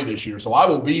Memorial play this year. So I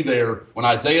will be there when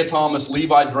Isaiah Thomas,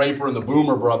 Levi Draper, and the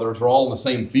Boomer brothers are all in the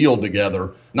same field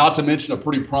together. Not to mention a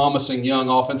pretty promising young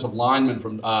offensive lineman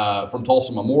from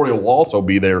Tulsa Memorial will also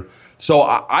be there. So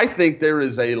I think there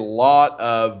is a lot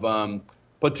of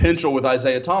potential with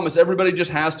Isaiah Thomas. Everybody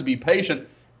just has to be patient.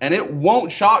 And it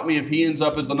won't shock me if he ends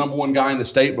up as the number one guy in the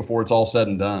state before it's all said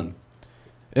and done.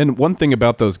 And one thing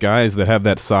about those guys that have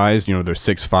that size, they're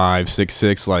 6'5",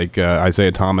 6'6", like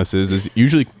Isaiah Thomas is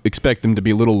usually expect them to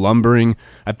be a little lumbering.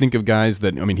 I think of guys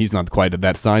that, he's not quite at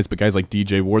that size, but guys like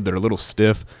DJ Ward that are a little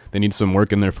stiff. They need some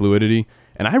work in their fluidity.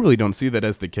 And I really don't see that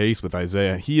as the case with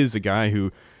Isaiah. He is a guy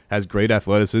who has great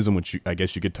athleticism, which I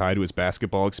guess you could tie to his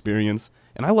basketball experience.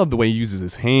 And I love the way he uses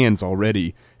his hands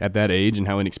already at that age and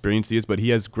how inexperienced he is, but he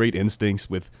has great instincts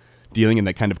with dealing in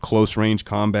that kind of close-range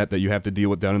combat that you have to deal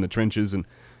with down in the trenches. And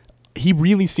he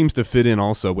really seems to fit in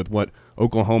also with what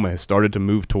Oklahoma has started to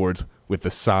move towards with the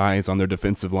size on their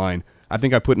defensive line. I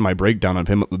think I put in my breakdown of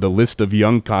him the list of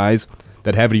young guys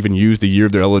that haven't even used a year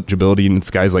of their eligibility, and it's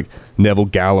guys like Neville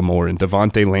Gallimore and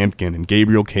Devontae Lampkin and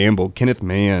Gabriel Campbell, Kenneth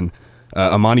Mann,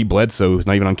 Amani Bledsoe, who's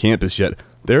not even on campus yet.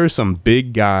 There are some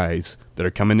big guys that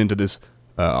are coming into this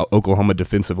Oklahoma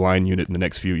defensive line unit in the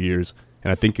next few years,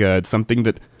 and I think it's something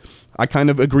that I kind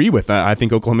of agree with. I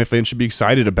think Oklahoma fans should be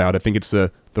excited about. I think it's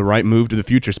the right move to the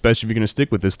future, especially if you're going to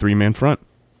stick with this three-man front.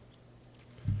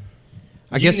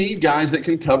 I guess you need guys that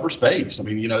can cover space.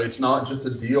 It's not just a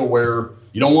deal where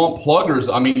you don't want pluggers.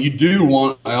 You do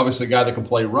want, obviously, a guy that can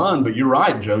play run, but you're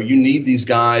right, Joe. You need these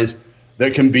guys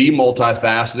that can be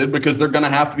multifaceted because they're going to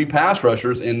have to be pass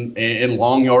rushers in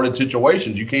long yardage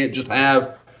situations. You can't just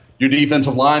have your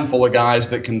defensive line full of guys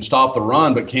that can stop the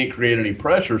run but can't create any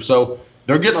pressure. So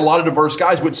they're getting a lot of diverse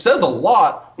guys, which says a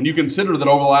lot when you consider that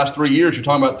over the last 3 years, you're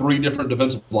talking about 3 different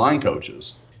defensive line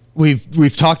coaches.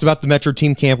 We've talked about the Metro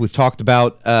Team Camp. We've talked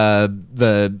about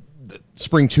the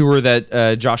spring tour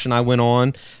that Josh and I went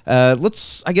on.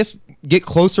 Let's, I guess, get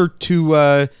closer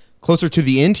to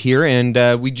the end here,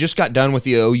 and we just got done with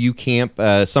the OU camp,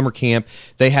 summer camp.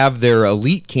 They have their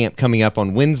elite camp coming up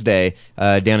on Wednesday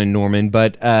down in Norman,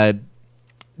 but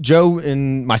Joe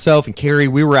and myself and Carrie,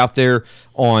 we were out there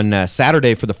on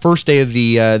Saturday for the first day of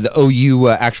the OU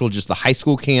actual just the high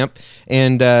school camp,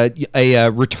 and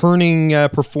a returning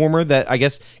performer that I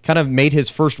guess kind of made his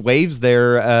first waves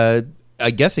there. I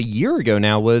guess a year ago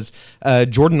now was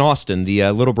Jordan Austin,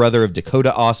 the little brother of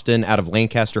Dakota Austin out of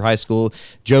Lancaster High School.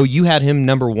 Joe, you had him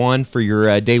number one for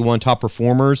your day one top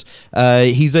performers.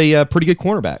 He's a pretty good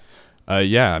cornerback.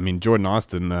 Yeah, Jordan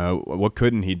Austin, what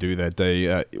couldn't he do that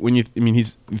day? You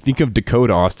think of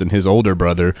Dakota Austin, his older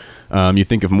brother, you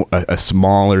think of a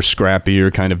smaller,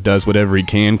 scrappier, kind of does whatever he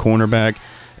can cornerback.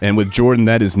 And with Jordan,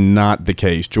 that is not the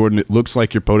case. Jordan, it looks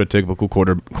like your prototypical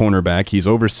cornerback. He's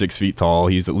over 6 feet tall.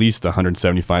 He's at least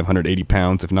 175, 180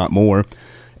 pounds, if not more.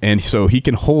 And so he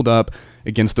can hold up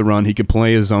against the run. He could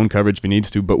play his zone coverage if he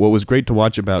needs to. But what was great to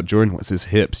watch about Jordan was his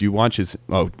hips. You watch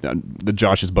the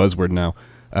Josh's buzzword now.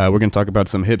 We're going to talk about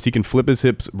some hips. He can flip his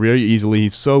hips very easily.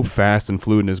 He's so fast and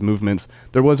fluid in his movements.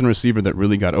 There wasn't a receiver that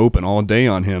really got open all day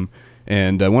on him.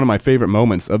 And one of my favorite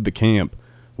moments of the camp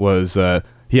was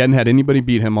he hadn't had anybody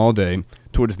beat him all day.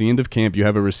 towards the end of camp, you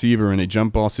have a receiver in a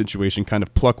jump ball situation kind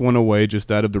of pluck one away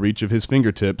just out of the reach of his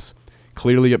fingertips.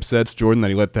 Clearly upsets Jordan that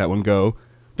he let that one go.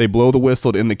 They blow the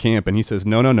whistle to end the camp, and he says,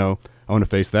 no, I want to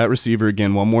face that receiver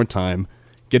again one more time.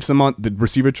 Gets him on. The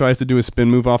receiver tries to do a spin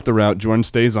move off the route. Jordan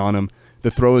stays on him.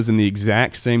 The throw is in the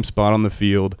exact same spot on the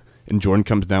field, and Jordan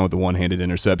comes down with a one-handed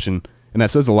interception. And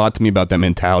that says a lot to me about that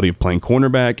mentality of playing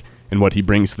cornerback and what he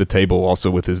brings to the table also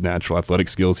with his natural athletic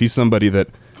skills. He's somebody that,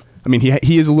 I mean,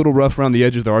 he is a little rough around the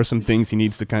edges. There are some things he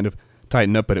needs to kind of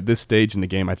tighten up, but at this stage in the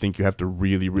game, I think you have to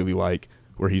really, really like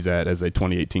where he's at as a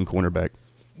 2018 cornerback.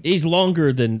 He's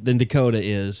longer than Dakota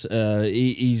is.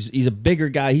 He's a bigger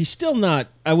guy. He's still not.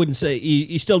 I wouldn't say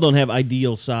you still don't have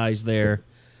ideal size there.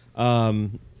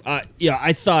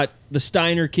 I thought the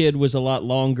Steiner kid was a lot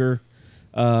longer,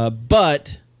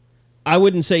 but I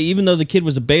wouldn't say even though the kid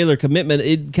was a Baylor commitment,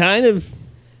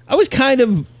 I was kind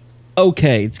of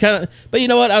okay. It's kind of, but you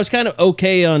know what? I was kind of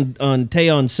okay on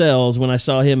Tayon Sells when I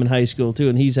saw him in high school too,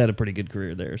 and he's had a pretty good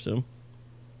career there. So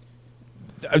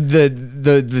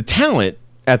the talent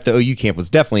at the OU camp was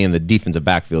definitely in the defensive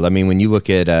backfield. I mean, when you look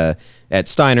at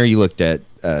Steiner, you looked at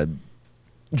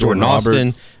Jordan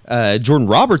Austin. Jordan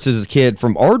Roberts is a kid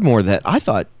from Ardmore that I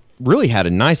thought really had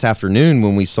a nice afternoon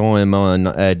when we saw him on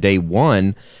day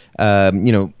one.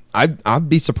 I'd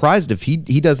be surprised if he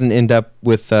doesn't end up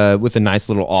with a nice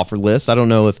little offer list. I don't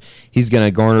know if he's going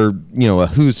to garner a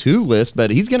who's who list, but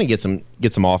he's going to get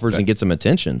some offers and get some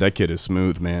attention. That kid is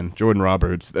smooth, man. Jordan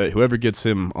Roberts. Whoever gets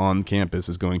him on campus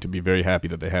is going to be very happy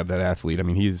that they have that athlete. I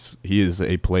mean, he is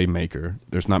a playmaker.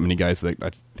 There's not many guys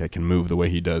that can move the way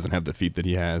he does and have the feet that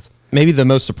he has. Maybe the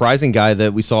most surprising guy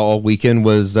that we saw all weekend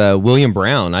was William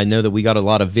Brown. I know that we got a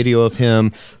lot of video of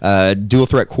him, dual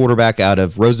threat quarterback out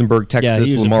of Rosenberg,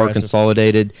 Texas, Lamar impressive.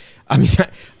 Consolidated. I mean,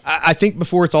 I think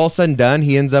before it's all said and done,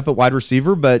 he ends up at wide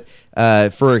receiver. But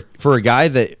for a guy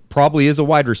that probably is a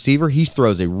wide receiver, he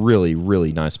throws a really,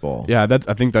 really nice ball. Yeah,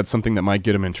 I think that's something that might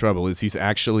get him in trouble. Is he's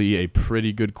actually a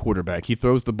pretty good quarterback. He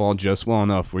throws the ball just well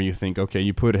enough where you think, okay,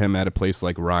 you put him at a place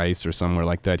like Rice or somewhere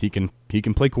like that, he can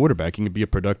play quarterback. He can be a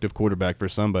productive quarterback for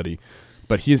somebody.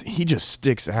 But he just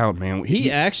sticks out, man.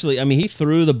 He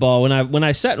threw the ball when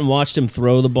I sat and watched him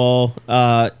throw the ball.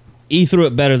 He threw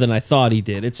it better than I thought he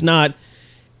did. It's not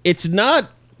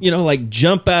like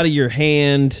jump out of your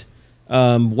hand.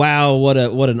 Wow, what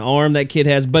an arm that kid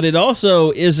has. But it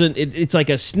also isn't. It's like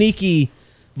a sneaky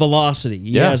velocity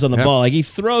he has on the ball. Like he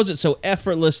throws it so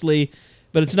effortlessly,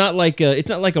 but it's not like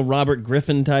a Robert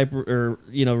Griffin type or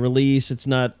release. It's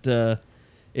not.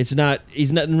 He's not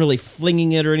really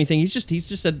flinging it or anything.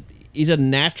 He's a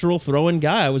natural throwing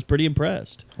guy. I was pretty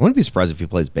impressed. I wouldn't be surprised if he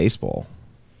plays baseball.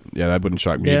 Yeah, that wouldn't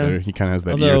shock me either. He kind of has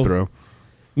that ear throw.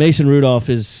 Mason Rudolph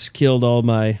has killed all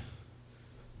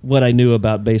what I knew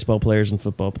about baseball players and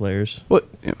football players. Well,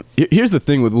 here's the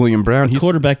thing with William Brown. He's a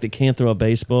quarterback that can't throw a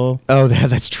baseball. Oh,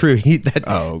 that's true.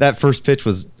 That first pitch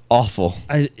was awful.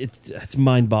 It's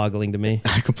mind-boggling to me.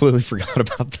 I completely forgot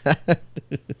about that.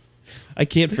 I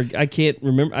can't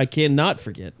remember. I cannot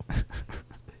forget.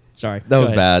 Sorry. That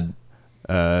was bad.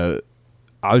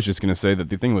 I was just going to say that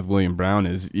the thing with William Brown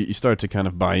is you start to kind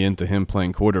of buy into him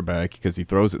playing quarterback because he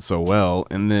throws it so well.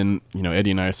 And then, Eddie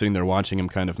and I are sitting there watching him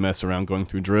kind of mess around going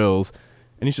through drills.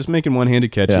 And he's just making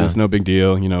one-handed catches. Yeah. It's no big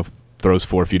deal. Throws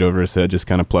 4 feet over his head, just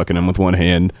kind of plucking him with one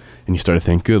hand. And you start to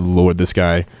think, good Lord, this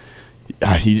guy.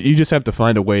 You just have to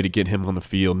find a way to get him on the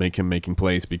field, make him making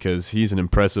plays because he's an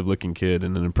impressive-looking kid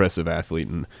and an impressive athlete.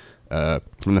 And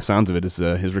from the sounds of it,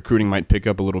 his recruiting might pick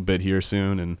up a little bit here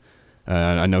soon. And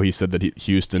I know he said that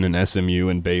Houston and SMU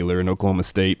and Baylor and Oklahoma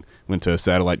State went to a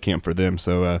satellite camp for them.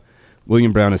 So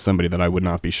William Brown is somebody that I would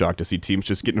not be shocked to see teams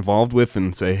just get involved with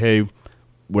and say, hey,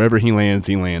 wherever he lands.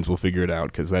 We'll figure it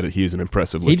out because he is an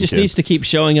impressive looking kid. He just needs to keep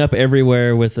showing up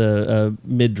everywhere with a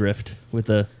midriff, with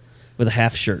a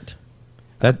half shirt.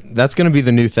 That's going to be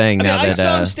the new thing now. I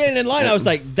saw him standing in line. I was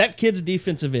like, that kid's a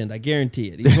defensive end. I guarantee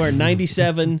it. He's wearing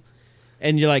 97,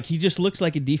 and you're like, he just looks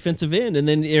like a defensive end. And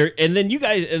then you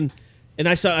guys and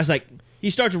I was like,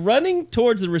 he starts running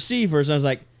towards the receivers, and I was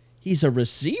like, he's a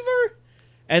receiver?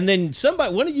 And then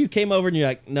one of you came over, and you're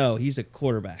like, no, he's a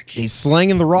quarterback. He's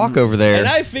slinging the rock over there. And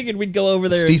I figured we'd go over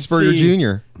there Steve Spurrier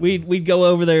Jr. We'd go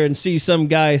over there and see some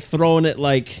guy throwing it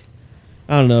like,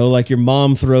 I don't know, like your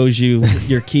mom throws you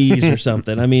your keys or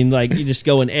something. I mean, like you just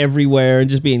going everywhere and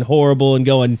just being horrible and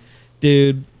going,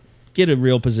 dude, get a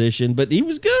real position. But he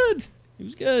was good. He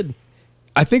was good.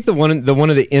 I think one of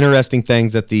the interesting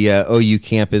things at the OU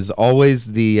camp is always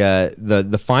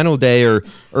the final day or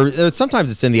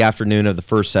sometimes it's in the afternoon of the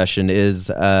first session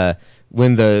is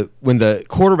when the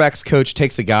quarterback's coach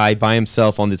takes a guy by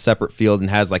himself on the separate field and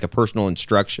has like a personal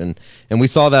instruction. And we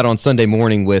saw that on Sunday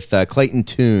morning with Clayton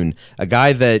Tune, a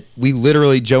guy that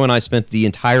Joe and I spent the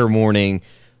entire morning,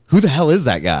 who the hell is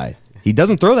that guy? He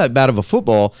doesn't throw that bad of a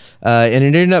football, and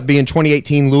it ended up being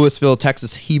 2018 Louisville,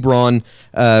 Texas Hebron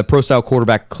pro-style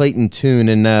quarterback Clayton Tune,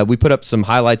 and we put up some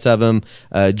highlights of him.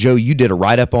 Joe, you did a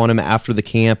write-up on him after the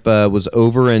camp was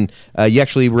over, and you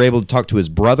actually were able to talk to his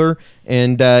brother,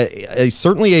 and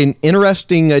certainly an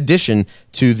interesting addition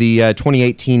to the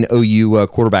 2018 OU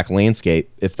quarterback landscape,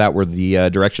 if that were the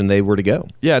direction they were to go.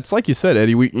 Yeah, it's like you said,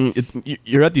 Eddie.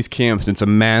 You're at these camps, and it's a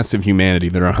massive humanity.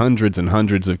 There are hundreds and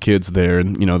hundreds of kids there,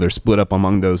 and they're split up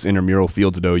among those intramural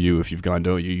fields at OU. If you've gone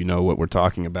to OU, you know what we're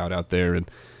talking about out there.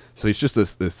 And so it's just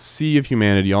this sea of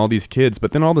humanity, all these kids.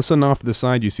 But then all of a sudden, off to the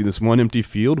side, you see this one empty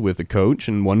field with a coach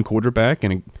and one quarterback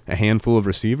and a handful of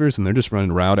receivers, and they're just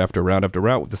running route after route after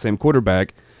route with the same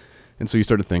quarterback. And so you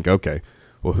start to think, okay,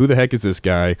 well, who the heck is this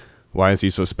guy? Why is he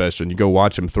so special? And you go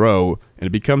watch him throw, and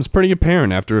it becomes pretty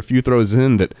apparent after a few throws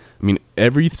in that,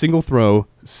 every single throw,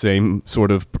 same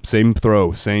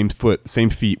throw, same foot, same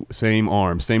feet, same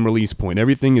arm, same release point.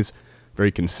 Everything is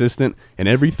very consistent, and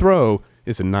every throw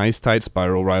is a nice tight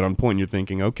spiral right on point. And you're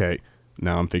thinking, okay,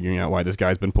 now I'm figuring out why this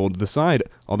guy's been pulled to the side.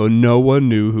 Although no one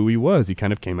knew who he was. He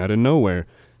kind of came out of nowhere.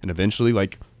 And eventually,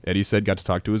 like Eddie said, got to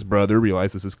talk to his brother,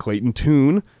 realized this is Clayton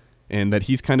Tune, and that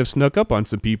he's kind of snuck up on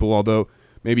some people, although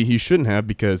maybe he shouldn't have,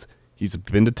 because he's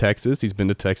been to Texas, he's been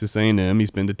to Texas A&M,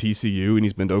 he's been to TCU, and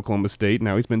he's been to Oklahoma State.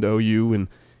 Now he's been to OU, and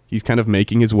he's kind of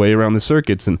making his way around the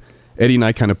circuits. And Eddie and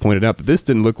I kind of pointed out that this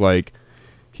didn't look like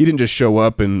he didn't just show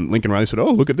up and Lincoln Riley said,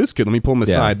 "Oh, look at this kid, let me pull him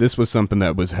aside." This was something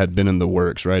that had been in the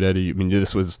works, right, Eddie?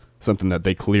 This was something that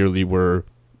they clearly were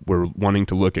wanting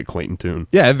to look at Clayton Tune.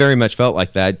 Yeah, it very much felt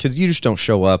like that, because you just don't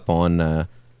show up on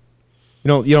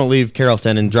you don't leave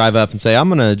Carrollton and drive up and say, "I'm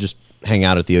going to just hang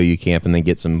out at the OU camp and then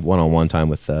get some one-on-one time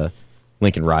with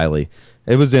Lincoln Riley."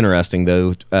 It was interesting,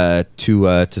 though,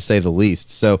 to say the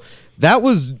least. So that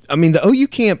was, the OU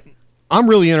camp. I'm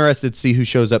really interested to see who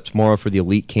shows up tomorrow for the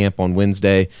elite camp on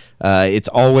Wednesday. It's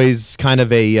always kind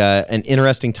of an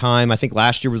interesting time. I think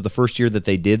last year was the first year that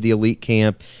they did the elite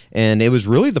camp, and it was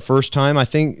really the first time, I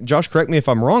think, Josh, correct me if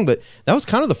I'm wrong, but that was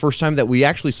kind of the first time that we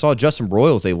actually saw Justin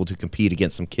Broyles able to compete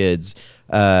against some kids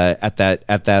at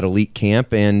that elite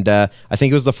camp, and I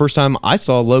think it was the first time I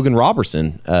saw Logan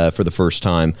Robertson for the first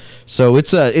time. So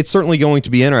it's certainly going to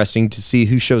be interesting to see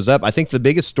who shows up. I think the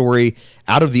biggest story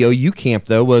out of the OU camp,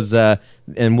 though, was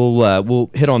and we'll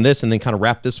hit on this and then kind of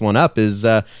wrap this one up, is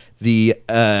the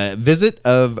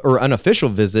unofficial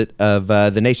visit of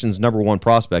the nation's number one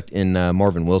prospect in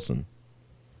Marvin Wilson.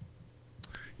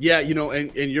 Yeah,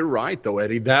 and you're right, though,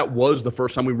 Eddie. That was the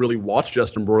first time we really watched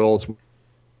Justin Broyles,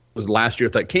 was last year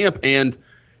at that camp, and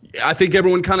I think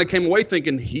everyone kind of came away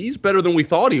thinking he's better than we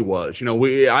thought he was.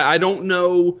 I don't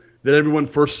know that everyone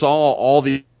first saw all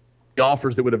the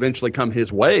offers that would eventually come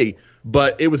his way,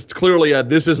 but it was clearly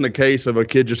this isn't a case of a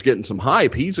kid just getting some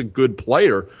hype. He's a good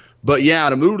player. But yeah,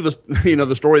 to move to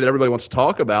the story that everybody wants to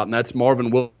talk about, and that's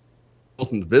Marvin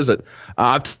Wilson's visit.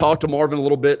 I've talked to Marvin a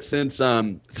little bit since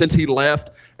he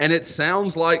left, and it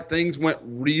sounds like things went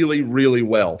really, really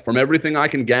well. From everything I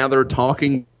can gather,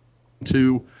 talking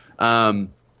to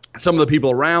some of the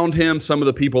people around him, some of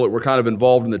the people that were kind of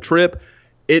involved in the trip,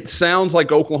 it sounds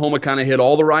like Oklahoma kind of hit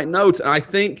all the right notes. And I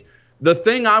think the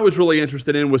thing I was really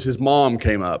interested in was his mom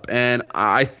came up. And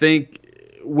I think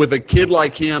with a kid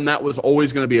like him, that was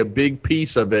always going to be a big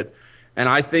piece of it. And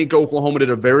I think Oklahoma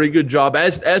did a very good job,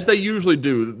 as they usually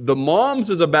do. The moms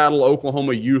is a battle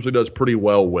Oklahoma usually does pretty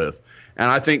well with.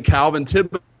 And I think Calvin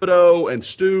Thibodeau and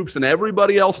Stoops and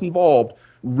everybody else involved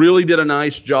really did a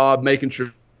nice job making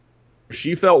sure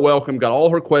she felt welcome, got all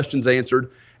her questions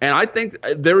answered. And I think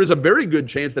there is a very good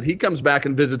chance that he comes back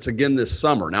and visits again this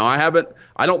summer. Now,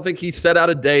 I don't think he's set out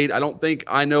a date. I don't think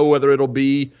I know whether it'll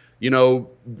be,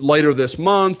 later this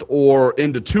month or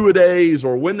into 2-a-days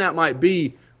or when that might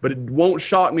be, but it won't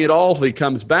shock me at all if he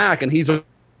comes back. And he's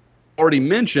already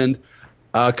mentioned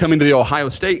coming to the Ohio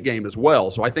State game as well.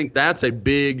 So I think that's a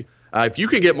big if you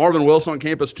can get Marvin Wilson on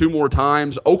campus 2 more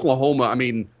times, Oklahoma's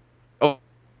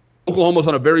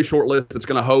on a very short list that's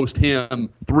going to host him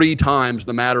 3 times in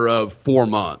the matter of 4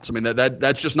 months.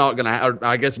 That's just not going to –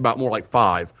 I guess about more like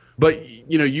 5. But,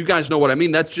 you guys know what I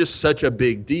mean. That's just such a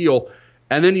big deal.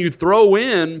 And then you throw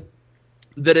in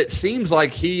that it seems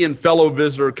like he and fellow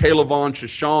visitor Caleb Von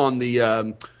Shashan,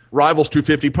 the Rivals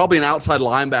 250, probably an outside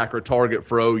linebacker target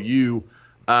for OU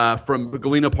from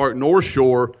Galena Park North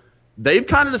Shore, they've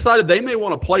kind of decided they may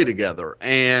want to play together.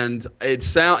 And it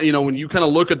sounds, when you kind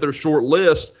of look at their short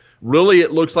list, really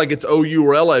it looks like it's OU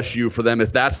or LSU for them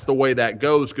if that's the way that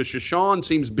goes, because Shashawn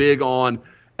seems big on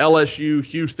LSU,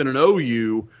 Houston, and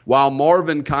OU, while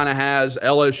Marvin kind of has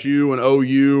LSU and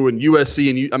OU and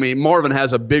USC. And Marvin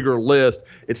has a bigger list.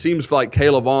 It seems like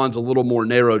Caleb Vaughn's a little more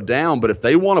narrowed down, but if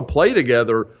they want to play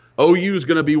together, OU is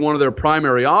going to be one of their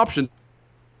primary options.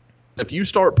 If you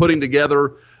start putting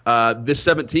together this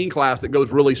 17 class that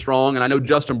goes really strong, and I know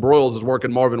Justin Broyles is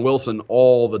working Marvin Wilson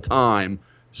all the time,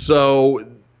 so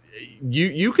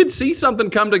you could see something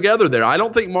come together there. I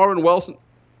don't think Marvin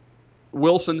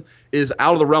Wilson is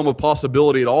out of the realm of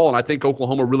possibility at all, and I think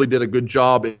Oklahoma really did a good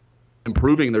job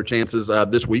improving their chances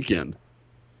this weekend.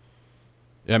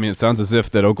 Yeah, it sounds as if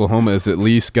that Oklahoma has at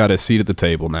least got a seat at the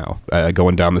table now,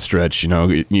 going down the stretch.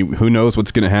 Who knows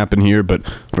what's going to happen here, but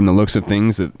from the looks of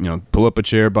things, pull up a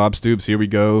chair, Bob Stoops, here we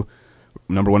go,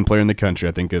 number one player in the country.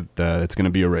 I think it's going to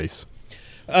be a race.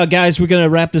 Guys, we're going to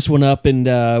wrap this one up, and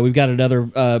we've got another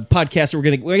podcast. We're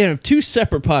going to have two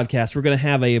separate podcasts. We're going to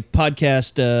have a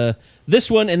podcast,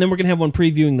 this one, and then we're going to have one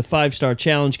previewing the 5-Star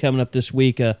Challenge coming up this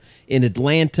week in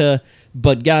Atlanta.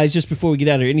 But, guys, just before we get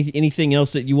out of here, anything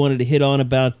else that you wanted to hit on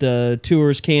about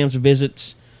tours, camps,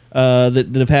 visits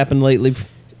that have happened lately?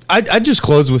 I'd just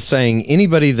close with saying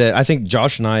anybody that I think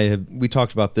Josh and we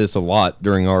talked about this a lot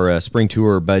during our spring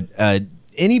tour, but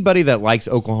anybody that likes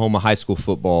Oklahoma high school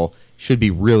football should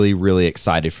be really, really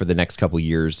excited for the next couple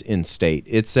years in state.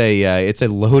 It's a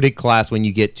loaded class when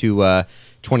you get to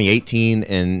 2018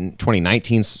 and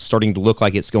 2019 starting to look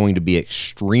like it's going to be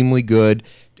extremely good.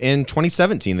 And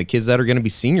 2017, the kids that are going to be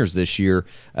seniors this year,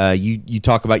 you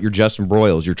talk about your Justin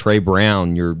Broyles, your Trey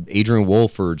Brown, your Adrian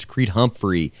Wolfords, Creed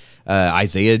Humphrey,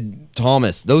 Isaiah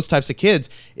Thomas, those types of kids.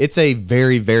 It's a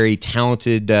very, very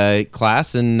talented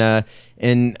class, and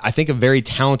I think a very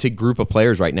talented group of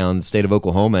players right now in the state of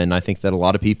Oklahoma. And I think that a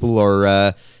lot of people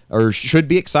are should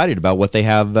be excited about what they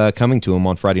have coming to them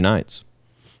on Friday nights.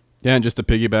 Yeah, and just to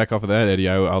piggyback off of that, Eddie,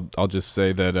 I'll just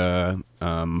say that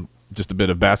just a bit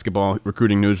of basketball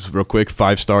recruiting news real quick.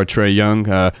 5-star Trae Young.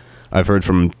 I've heard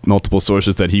from multiple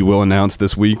sources that he will announce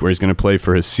this week where he's going to play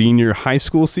for his senior high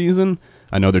school season.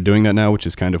 I know they're doing that now, which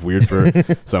is kind of weird for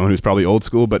someone who's probably old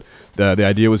school, but the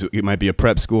idea was it might be a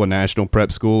prep school, a national prep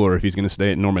school, or if he's going to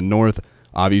stay at Norman North.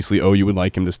 Obviously, OU would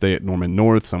like him to stay at Norman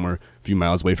North, somewhere a few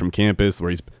miles away from campus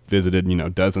where he's visited,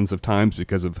 dozens of times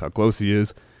because of how close he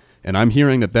is. And I'm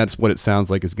hearing that that's what it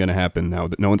sounds like is going to happen now.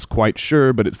 That no one's quite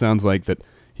sure, but it sounds like that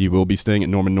he will be staying at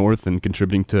Norman North and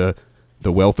contributing to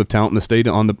the wealth of talent in the state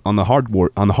on the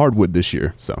hardwood this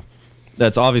year. So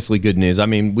that's obviously good news.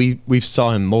 We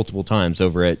saw him multiple times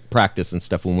over at practice and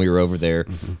stuff when we were over there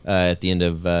at the end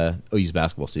of OU's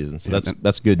basketball season. So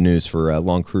that's good news for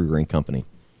Long Kruger and company.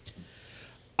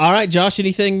 All right, Josh,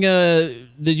 anything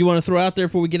that you want to throw out there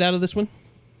before we get out of this one?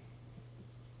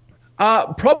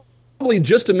 Probably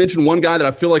just to mention one guy that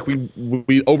I feel like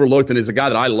we overlooked, and is a guy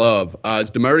that I love.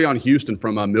 It's Demarion Houston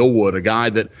from Millwood,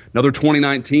 another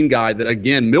 2019 guy that,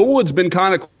 again, Millwood's been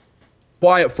kind of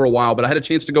quiet for a while, but I had a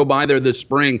chance to go by there this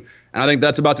spring, and I think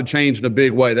that's about to change in a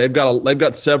big way. They've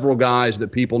got several guys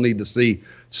that people need to see.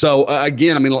 So,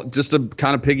 again, just to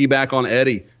kind of piggyback on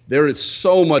Eddie, there is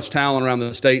so much talent around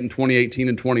the state in 2018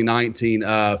 and 2019,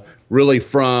 really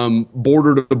from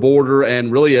border to border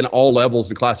and really in all levels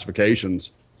and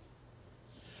classifications.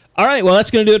 All right, well, that's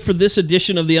going to do it for this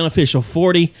edition of the Unofficial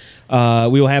 40. We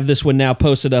will have this one now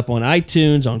posted up on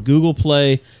iTunes, on Google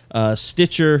Play,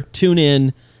 Stitcher,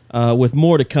 TuneIn, with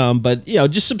more to come. But,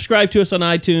 just subscribe to us on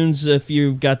iTunes if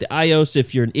you've got the iOS.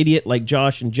 If you're an idiot like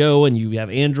Josh and Joe and you have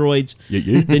Androids,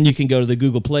 then you can go to the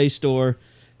Google Play Store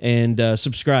and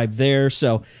subscribe there.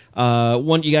 So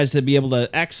want you guys to be able to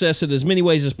access it as many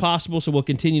ways as possible, so we'll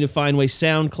continue to find ways.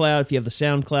 SoundCloud, if you have the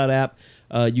SoundCloud app,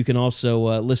 you can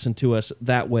also listen to us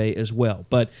that way as well.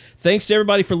 But thanks to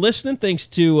everybody for listening. Thanks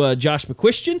to Josh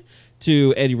McQuistion,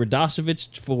 to Eddie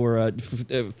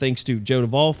Radosevich, thanks to Joe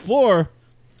Duvall, for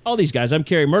all these guys. I'm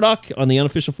Kerry Murdoch on the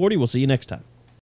Unofficial 40. We'll see you next time.